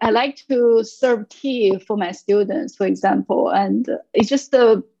 I like to serve tea for my students, for example, and it's just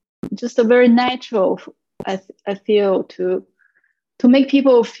a very natural, I feel, to make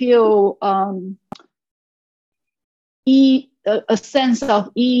people feel a sense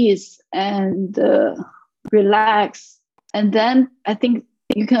of ease and relax, and then I think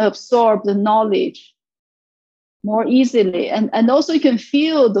you can absorb the knowledge more easily, and also you can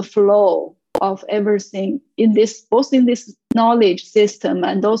feel the flow of everything in this, both in this knowledge system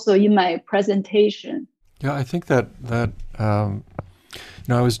and also in my presentation. Yeah, I think that I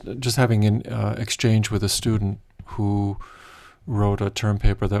was just having an exchange with a student who wrote a term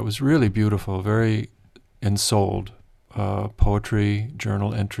paper that was really beautiful, very ensouled, poetry,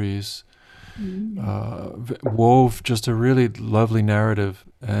 journal entries, wove just a really lovely narrative.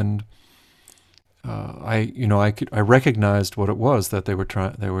 And I recognized what it was that they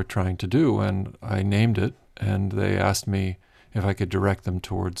were trying to do, and I named it. And they asked me if I could direct them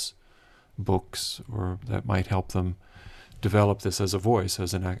towards books or that might help them develop this as a voice,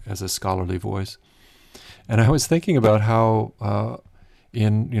 as a scholarly voice. And I was thinking about how,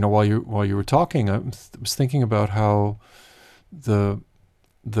 while you were talking, I was thinking about how the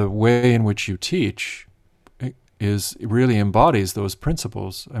way in which you teach really embodies those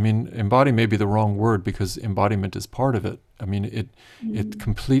principles. I mean, embody may be the wrong word because embodiment is part of it. I mean, it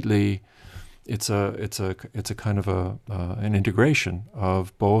completely, it's a kind of an integration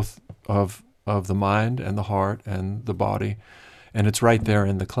of both of the mind and the heart and the body. And it's right there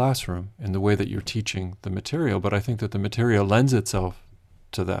in the classroom, in the way that you're teaching the material. But I think that the material lends itself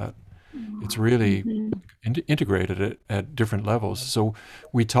to that. It's really integrated at different levels. So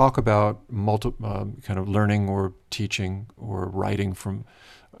we talk about kind of learning or teaching or writing from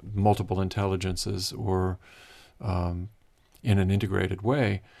multiple intelligences or in an integrated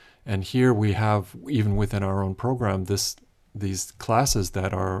way. And here we have, even within our own program, these classes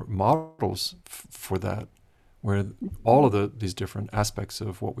that are models for that, where all of these different aspects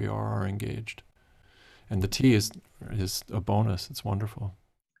of what we are engaged. And the tea is a bonus. It's wonderful.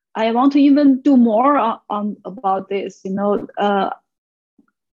 I want to even do more about this. I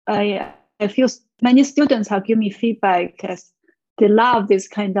feel many students have given me feedback as they love this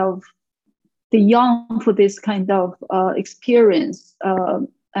kind of, they yearn for this kind of experience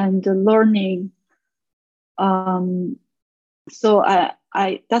and learning. So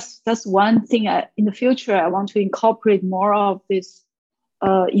that's one thing. In the future, I want to incorporate more of this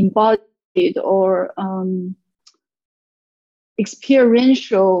embodied or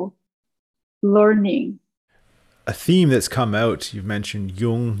experiential learning. A theme that's come out, you've mentioned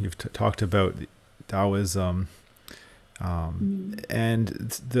Jung, you've talked about Taoism, and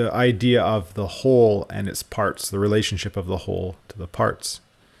the idea of the whole and its parts, the relationship of the whole to the parts.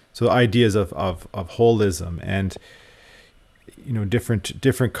 So the ideas of holism, and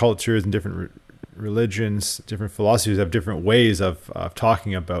different cultures and different religions, different philosophies have different ways of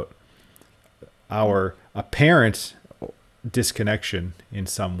talking about our apparent disconnection in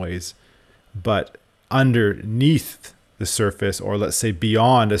some ways, but underneath the surface, or let's say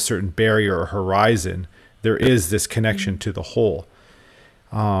beyond a certain barrier or horizon, there is this connection to the whole.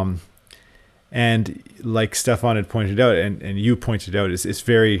 And like Stefan had pointed out, and you pointed out, it's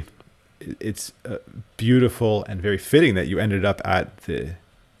beautiful and very fitting that you ended up at the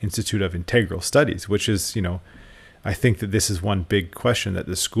Institute of Integral Studies, which is, I think that this is one big question that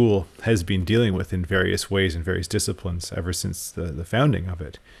the school has been dealing with in various ways and various disciplines ever since the founding of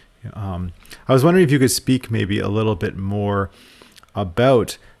it. I was wondering if you could speak maybe a little bit more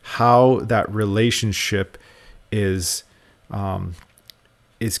about how that relationship is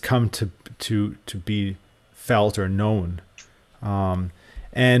come to be felt or known,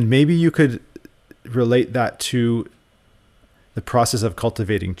 and maybe you could relate that to the process of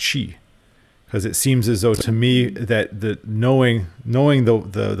cultivating qi. Because it seems as though to me that the knowing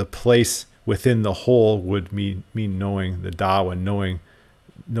the place within the whole would mean knowing the Tao and knowing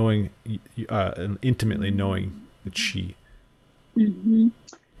intimately knowing the qi. Mm-hmm.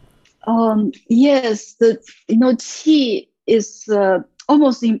 Yes, qi is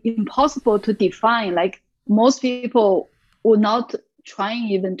almost impossible to define. Like most people would not trying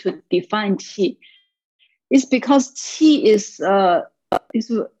even to define qi. It's because qi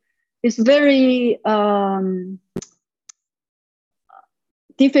is very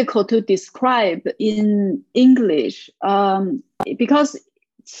difficult to describe in English, because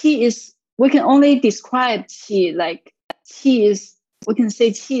qi is, we can only describe qi like qi is, we can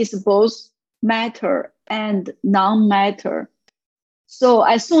say qi is both matter and non-matter. So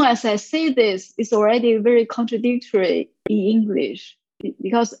as soon as I say this, it's already very contradictory in English,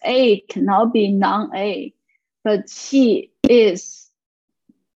 because A cannot be non-A, but qi is,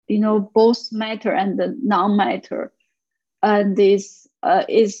 both matter and the non-matter, and it's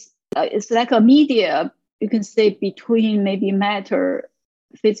like a media, you can say, between maybe matter,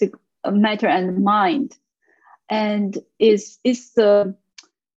 physical matter and mind, and it's the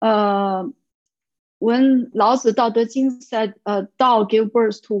when Lao Tzu Dao De Jing said Dao gave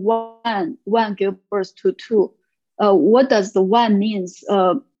birth to one, one gave birth to two. What does the one means?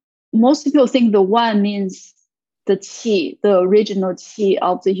 Most people think the one means the qi, the original qi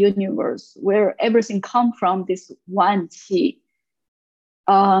of the universe, where everything comes from this one qi.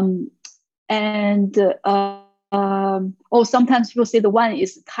 Sometimes people say the one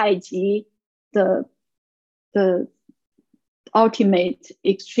is Tai Chi, the ultimate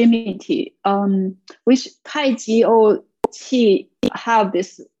extremity, which Taiji or Qi have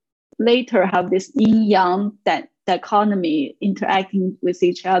this yin-yang dichotomy interacting with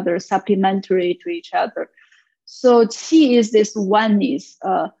each other, supplementary to each other. So Qi is this oneness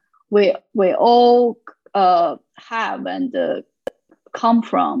we all have and come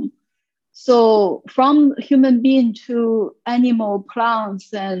from. So from human being to animal,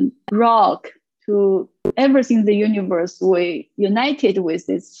 plants, and rock to everything in the universe, we united with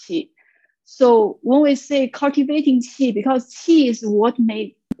this Qi. So when we say cultivating Qi, because Qi is what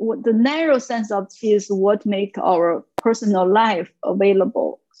the narrow sense of Qi is what make our personal life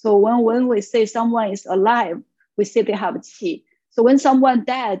available. So when we say someone is alive, we say they have Qi. So when someone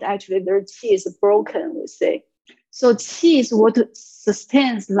died, actually their Qi is broken, we say. So Qi is what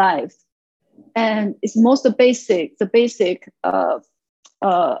sustains life. And it's the basic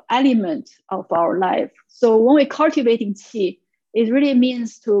element of our life. So when we're cultivating Qi, it really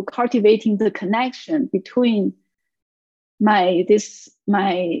means to cultivating the connection between my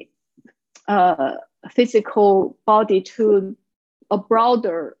physical body to a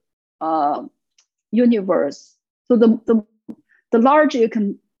broader universe. So the larger you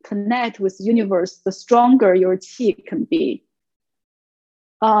can connect with the universe, the stronger your Qi can be.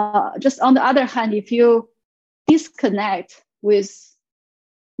 Just on the other hand, if you disconnect with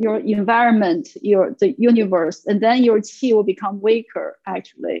your environment, the universe, and then your Qi will become weaker,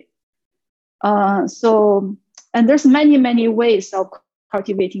 actually. And there's many ways of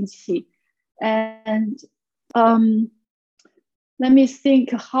cultivating Qi. And let me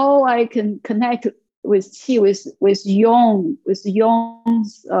think how I can connect with Qi with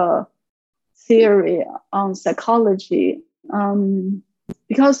Jung's theory on psychology.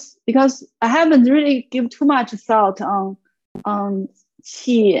 Because I haven't really given too much thought on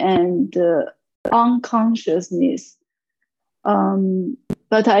Qi and unconsciousness.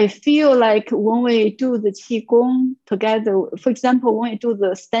 But I feel like when we do the Qigong together, for example, when we do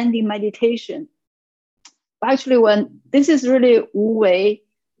the standing meditation, actually this is really Wu Wei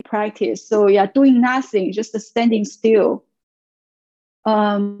practice. So yeah, doing nothing, just standing still.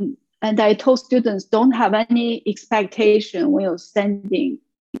 And I told students, don't have any expectation when you're standing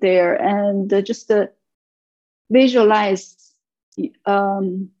there, and just visualize the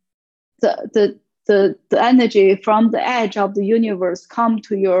energy from the edge of the universe come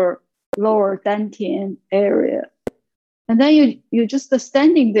to your lower dantian area. And then you just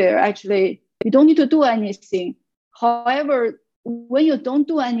standing there, actually, you don't need to do anything. However, when you don't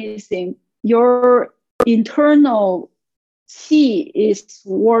do anything, your internal Qi is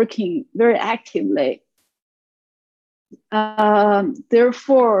working very actively.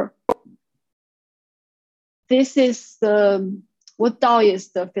 Therefore, this is what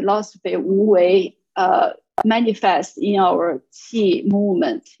Taoist philosophy Wu Wei manifests in our Qi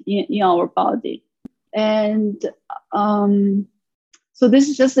movement in our body. And so this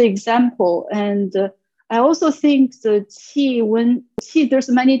is just an example. And I also think the Qi, there's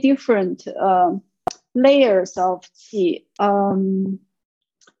many different layers of Qi.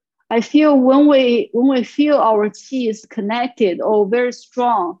 I feel when we feel our Qi is connected or very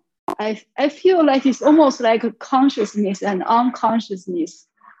strong, I feel like it's almost like a consciousness and unconsciousness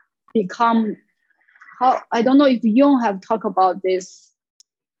become. I don't know if Jung have talked about this.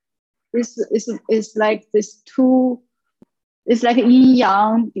 This is like this two. It's like yin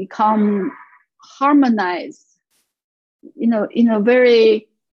yang become harmonized, in a very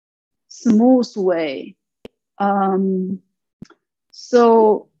smooth way.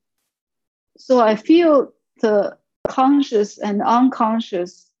 So I feel the conscious and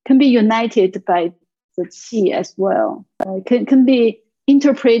unconscious can be united by the Qi as well. Can be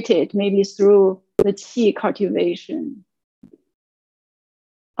interpreted maybe through the Qi cultivation.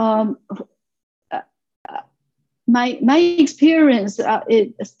 My experience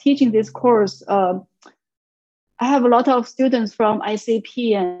is teaching this course. I have a lot of students from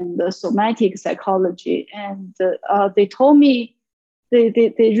ICP and somatic psychology, and they told me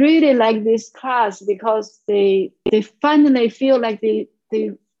they really like this class because they finally feel like they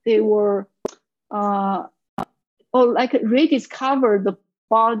were like rediscovered the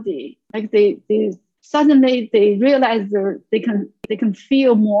body. Like they suddenly realize they can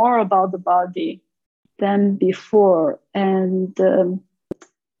feel more about the body than before, and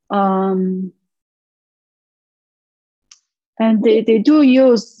they do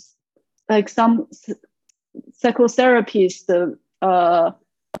use like some psychotherapists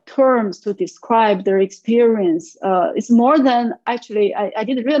terms to describe their experience. It's more than actually, I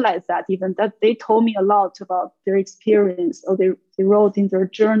didn't realize that even that they told me a lot about their experience, or they wrote in their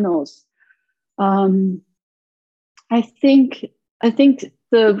journals. I think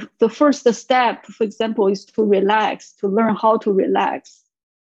the first step, for example, is to relax, to learn how to relax,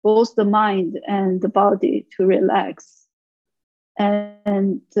 both the mind and the body to relax.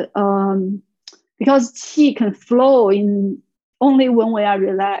 And because qi can flow in only when we are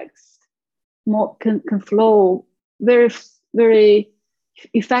relaxed, more can flow very, very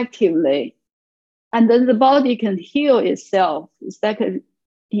effectively. And then the body can heal itself. It's like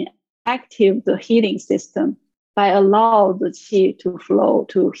active the healing system by allow the qi to flow,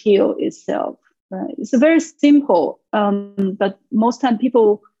 to heal itself. Right? It's very simple, but most time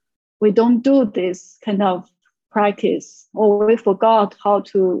people, we don't do this kind of practice, or we forgot how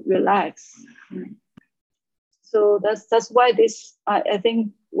to relax. So that's why this, I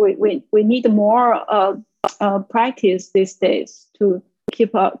think we need more practice these days to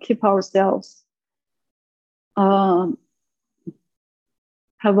keep ourselves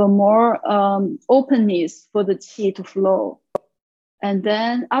have a more openness for the qi to flow. And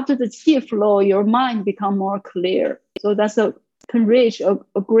then after the qi flow, your mind become more clear. So can reach a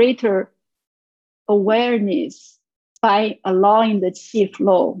greater awareness by allowing the qi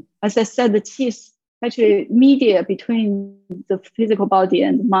flow. As I said, the qi is actually media between the physical body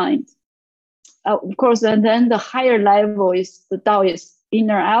and the mind. Of course, and then the higher level is the Taoist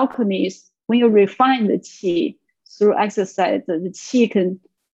inner alchemy. When you refine the qi through exercise, the qi can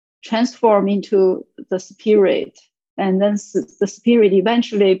transform into the spirit, and then the spirit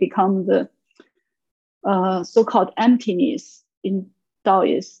eventually become the so-called emptiness in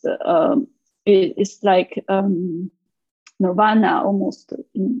Taoist. It's like nirvana almost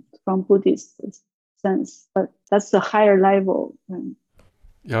from Buddhist sense, but that's the higher level.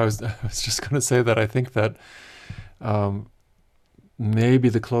 Yeah, I was just going to say that I think that maybe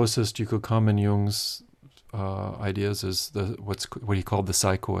the closest you could come in Jung's ideas is what he called the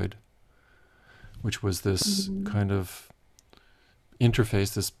psychoid, which was this kind of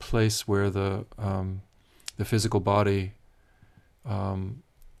interface, this place where the physical body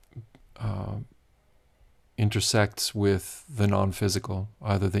intersects with the non-physical,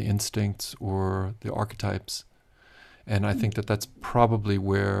 either the instincts or the archetypes. And I think that that's probably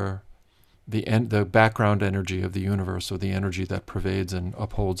where the background energy of the universe, or the energy that pervades and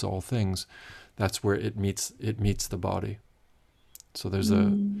upholds all things, that's where it meets the body. So there's the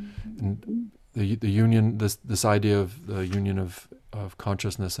union, this idea of the union of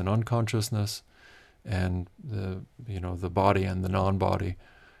consciousness and unconsciousness, and the body and the non-body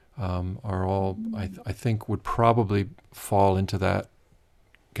are all, I think, would probably fall into that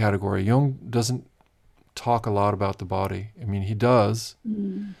category. Jung doesn't talk a lot about the body. I mean, he does,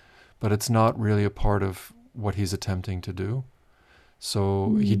 but it's not really a part of what he's attempting to do.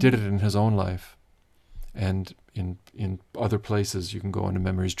 So he did it in his own life, and in other places you can go into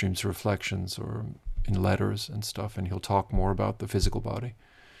Memories, Dreams, Reflections, or in letters and stuff, and he'll talk more about the physical body.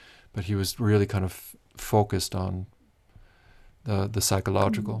 But he was really kind of focused on the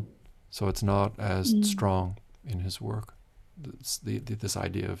psychological, so it's not as strong in his work. It's this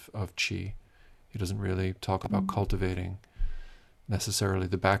idea of qi. He doesn't really talk about cultivating necessarily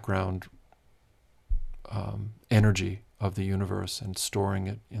the background energy of the universe and storing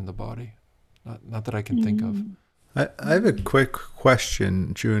it in the body. Not that I can think of. I have a quick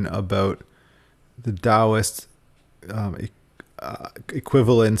question, June, about the Taoist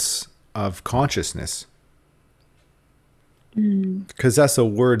equivalence of consciousness. Because that's a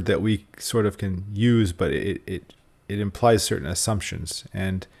word that we sort of can use, but it implies certain assumptions.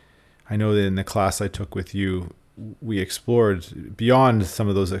 And I know that in the class I took with you, we explored beyond some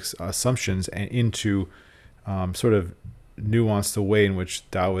of those assumptions and into sort of nuanced the way in which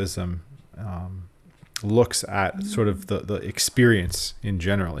Taoism looks at sort of the experience in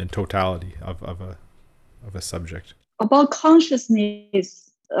general, in totality of a subject. About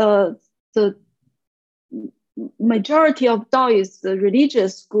consciousness, the majority of Taoist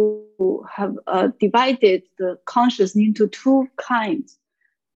religious school have divided the consciousness into two kinds.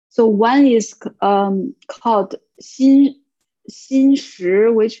 So one is called xin shi,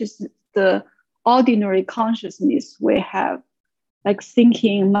 which is the ordinary consciousness we have, like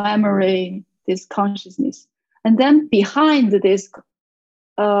thinking, memory, this consciousness. And then behind this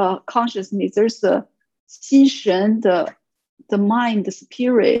consciousness, there's a xin shen, the mind, the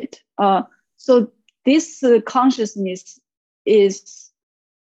spirit. So this consciousness is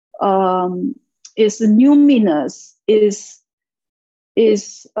numinous, is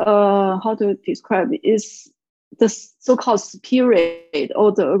how to describe it, is the so-called spirit,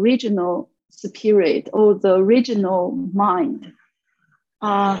 or the original spirit, or the original mind.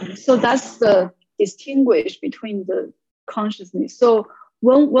 So that's the distinguish between the consciousness. So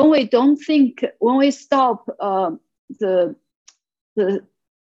when we don't think, when we stop the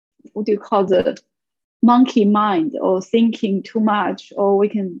what do you call, the monkey mind, or thinking too much, or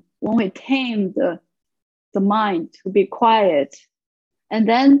when we tame the mind to be quiet, and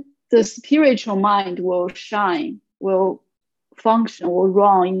then the spiritual mind will shine, will function, will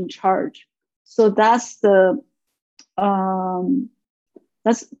run in charge. So that's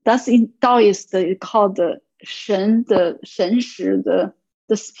that's in Taoist called the 神识,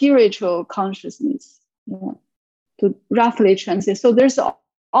 the spiritual consciousness. Yeah. To roughly translate, so there's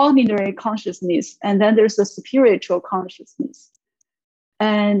ordinary consciousness, and then there's a spiritual consciousness.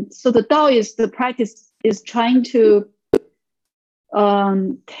 And so the Taoist practice is trying to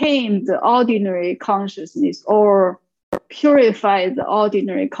tame the ordinary consciousness, or purify the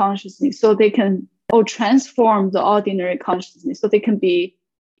ordinary consciousness, so they can, or transform the ordinary consciousness, so they can be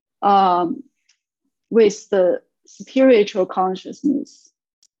with the spiritual consciousness.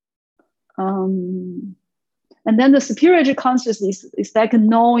 And then the spiritual consciousness is like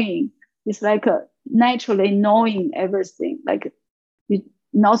knowing. It's like naturally knowing everything, like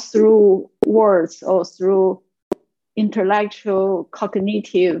not through words or through intellectual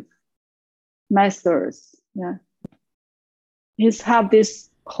cognitive methods. Yeah, it's have this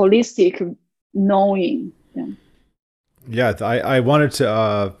holistic knowing. Yeah, I wanted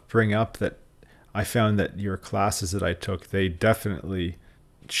to bring up that I found that your classes that I took, they definitely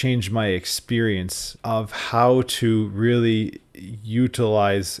changed my experience of how to really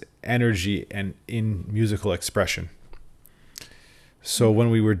utilize energy and in musical expression. So when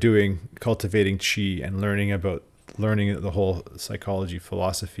we were doing cultivating qi and learning the whole psychology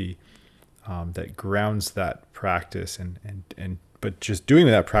philosophy that grounds that practice, but just doing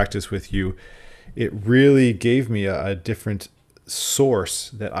that practice with you, it really gave me a different source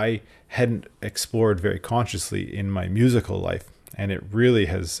that I hadn't explored very consciously in my musical life. And it really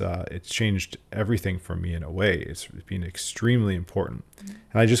has, it's changed everything for me in a way. It's been extremely important.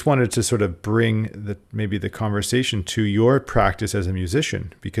 And I just wanted to sort of bring maybe the conversation to your practice as a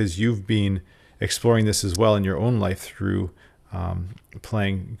musician, because you've been exploring this as well in your own life through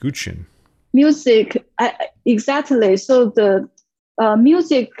playing Guzheng. Music, exactly. So the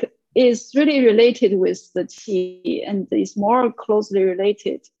music is really related with the qi, and is more closely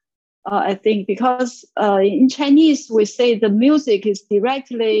related. I think because in Chinese, we say the music is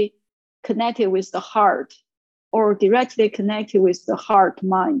directly connected with the heart, or directly connected with the heart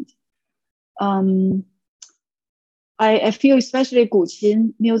mind. I feel especially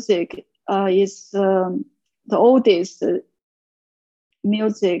Guzheng music is the oldest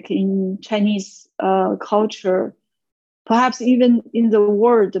music in Chinese culture, perhaps even in the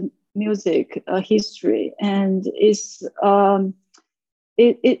world music history, and it's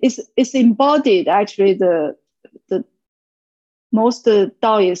embodied actually the most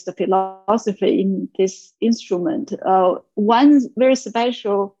Taoist philosophy in this instrument. One very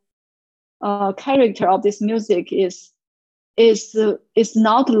special character of this music is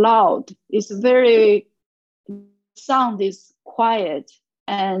not loud. It's very, sound is quiet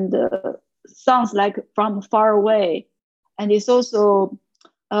and sounds like from far away, and it's also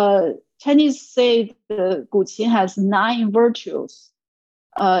Chinese say the Guzheng has 9 virtues.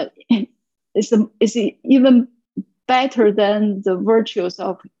 It's even better than the virtues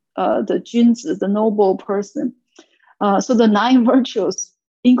of the Junzi, the noble person. So the 9 virtues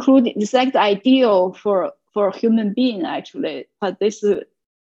include, it's like the ideal for a human being actually. But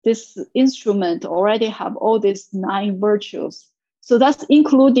this instrument already have all these 9 virtues. So that's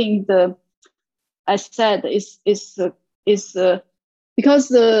including I said because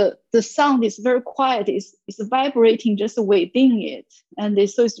the sound is very quiet, it's vibrating just within it, and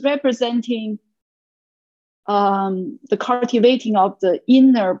so it's representing the cultivating of the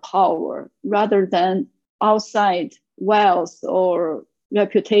inner power rather than outside wealth or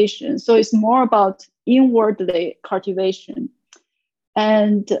reputation. So it's more about inwardly cultivation,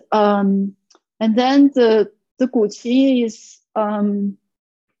 and then the Guzheng is when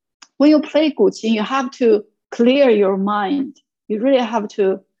you play Guzheng, you have to clear your mind. You really have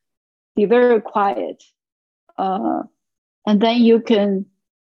to be very quiet, and then you can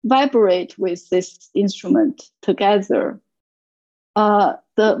vibrate with this instrument together.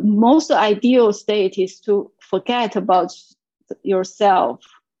 The most ideal state is to forget about yourself.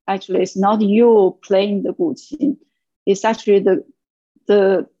 Actually, it's not you playing the Guzheng. It's actually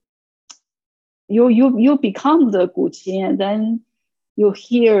you become the Guzheng, and then you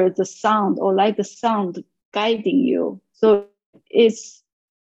hear the sound, or like the sound guiding you. So it's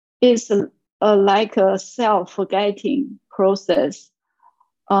like a self-forgetting process.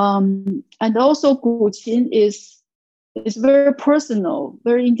 And also Guzheng is very personal,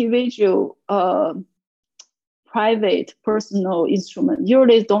 very individual private, personal instrument.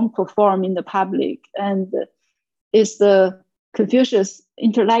 Usually don't perform in the public, and it's the Confucius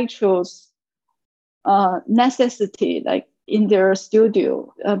intellectuals' necessity, like in their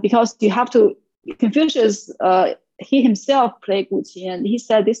studio, because you have to. Confucius, he himself played guqin, and he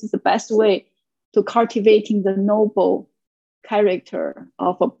said this is the best way to cultivating the noble character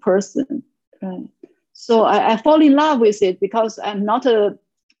of a person. Right? So I fall in love with it because I'm not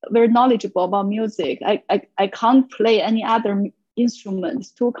very knowledgeable about music. I can't play any other instrument.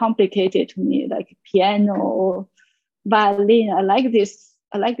 It's too complicated to me, like piano or violin. I like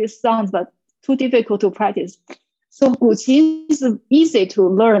this sounds, but too difficult to practice. So guqin is easy to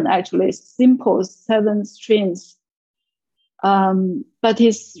learn, actually. Simple 7 strings, but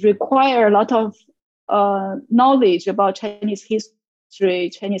it's require a lot of knowledge about Chinese history,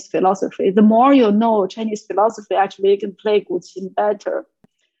 Chinese philosophy. The more you know Chinese philosophy, actually, you can play guqin better.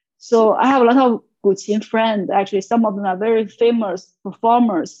 So I have a lot of guqin friends. Actually, some of them are very famous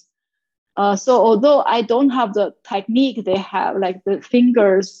performers. So although I don't have the technique they have, like the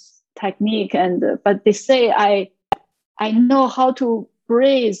fingers technique, but they say I know how to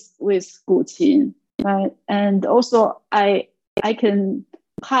breathe with guqin, right? And also I can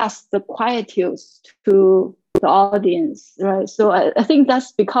pass the quietudes to the audience, right? So I think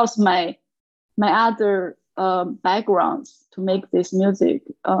that's because my other backgrounds to make this music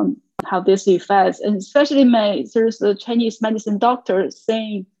have this effect, and especially there's a Chinese medicine doctor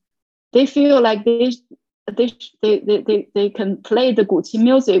saying they feel like they can play the guqin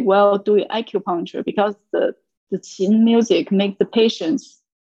music while doing acupuncture because the qin music make the patients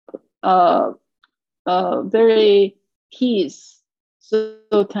very peace, so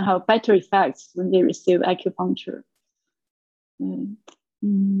can have better effects when they receive acupuncture.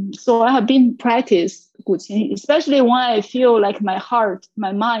 So I have been practice guqin, especially when I feel like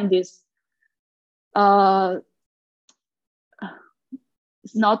my mind is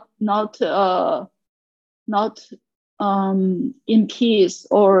not in peace,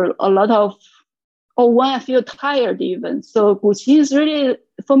 or a lot of, or when I feel tired even. So guqin is really,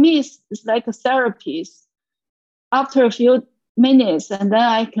 for me, it's like a therapy. After a few minutes, and then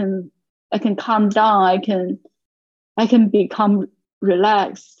I can calm down. I can become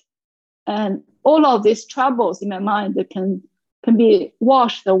relaxed, and all of these troubles in my mind that can be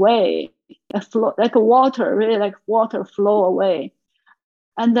washed away, like a water, really like water flow away.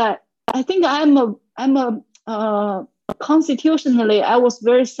 And I think I'm a constitutionally, I was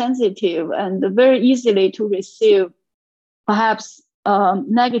very sensitive and very easily to receive perhaps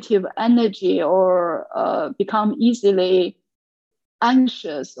negative energy, or become easily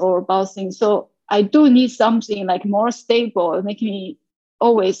anxious or about things. So I do need something like more stable, make me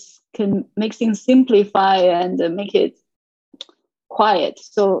always can make things simplify and make it quiet.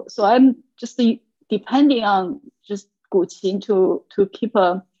 So I'm just depending on just guqin to keep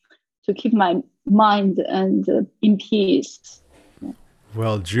my mind and in peace.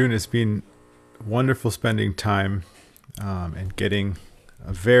 Well, June, it's been wonderful spending time and getting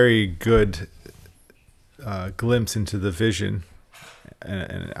a very good glimpse into the vision,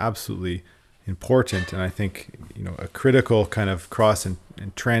 and absolutely important, and I think a critical kind of cross and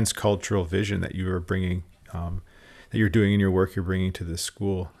transcultural vision that you are bringing, that you're doing in your work, you're bringing to this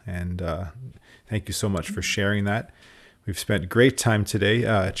school. And thank you so much for sharing that. We've spent great time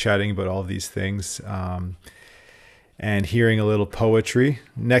today chatting about all these things, and hearing a little poetry.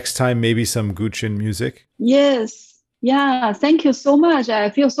 Next time, maybe some guqin music. Yes. Yeah. Thank you so much. I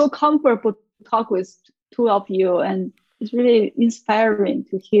feel so comfortable to talk with two of you, and it's really inspiring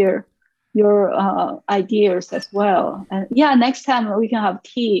to hear your ideas as well. And yeah, next time we can have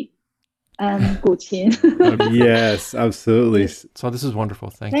tea and guqin. Yes, absolutely. So this is wonderful.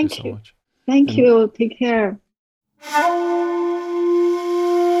 Thank you so much. Thank you. Take care.